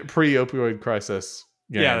pre-opioid crisis.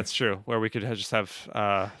 Yeah, that's true. Where we could just have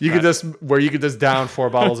you could just down 4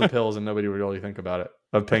 bottles of pills and nobody would really think about it.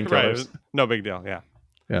 of painkillers. Right. No big deal. Yeah.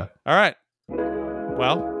 Yeah. All right.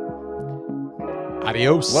 Well,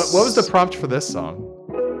 adios. What was the prompt for this song?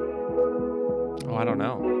 Oh, I don't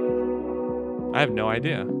know. I have no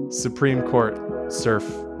idea. Supreme Court, Surf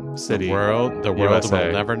City. The world USA.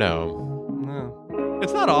 will never know. No.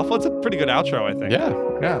 It's not awful. It's a pretty good outro, I think. Yeah.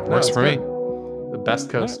 Yeah. Works for me. The best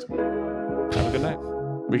coast. Have a good night.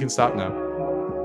 We can stop now.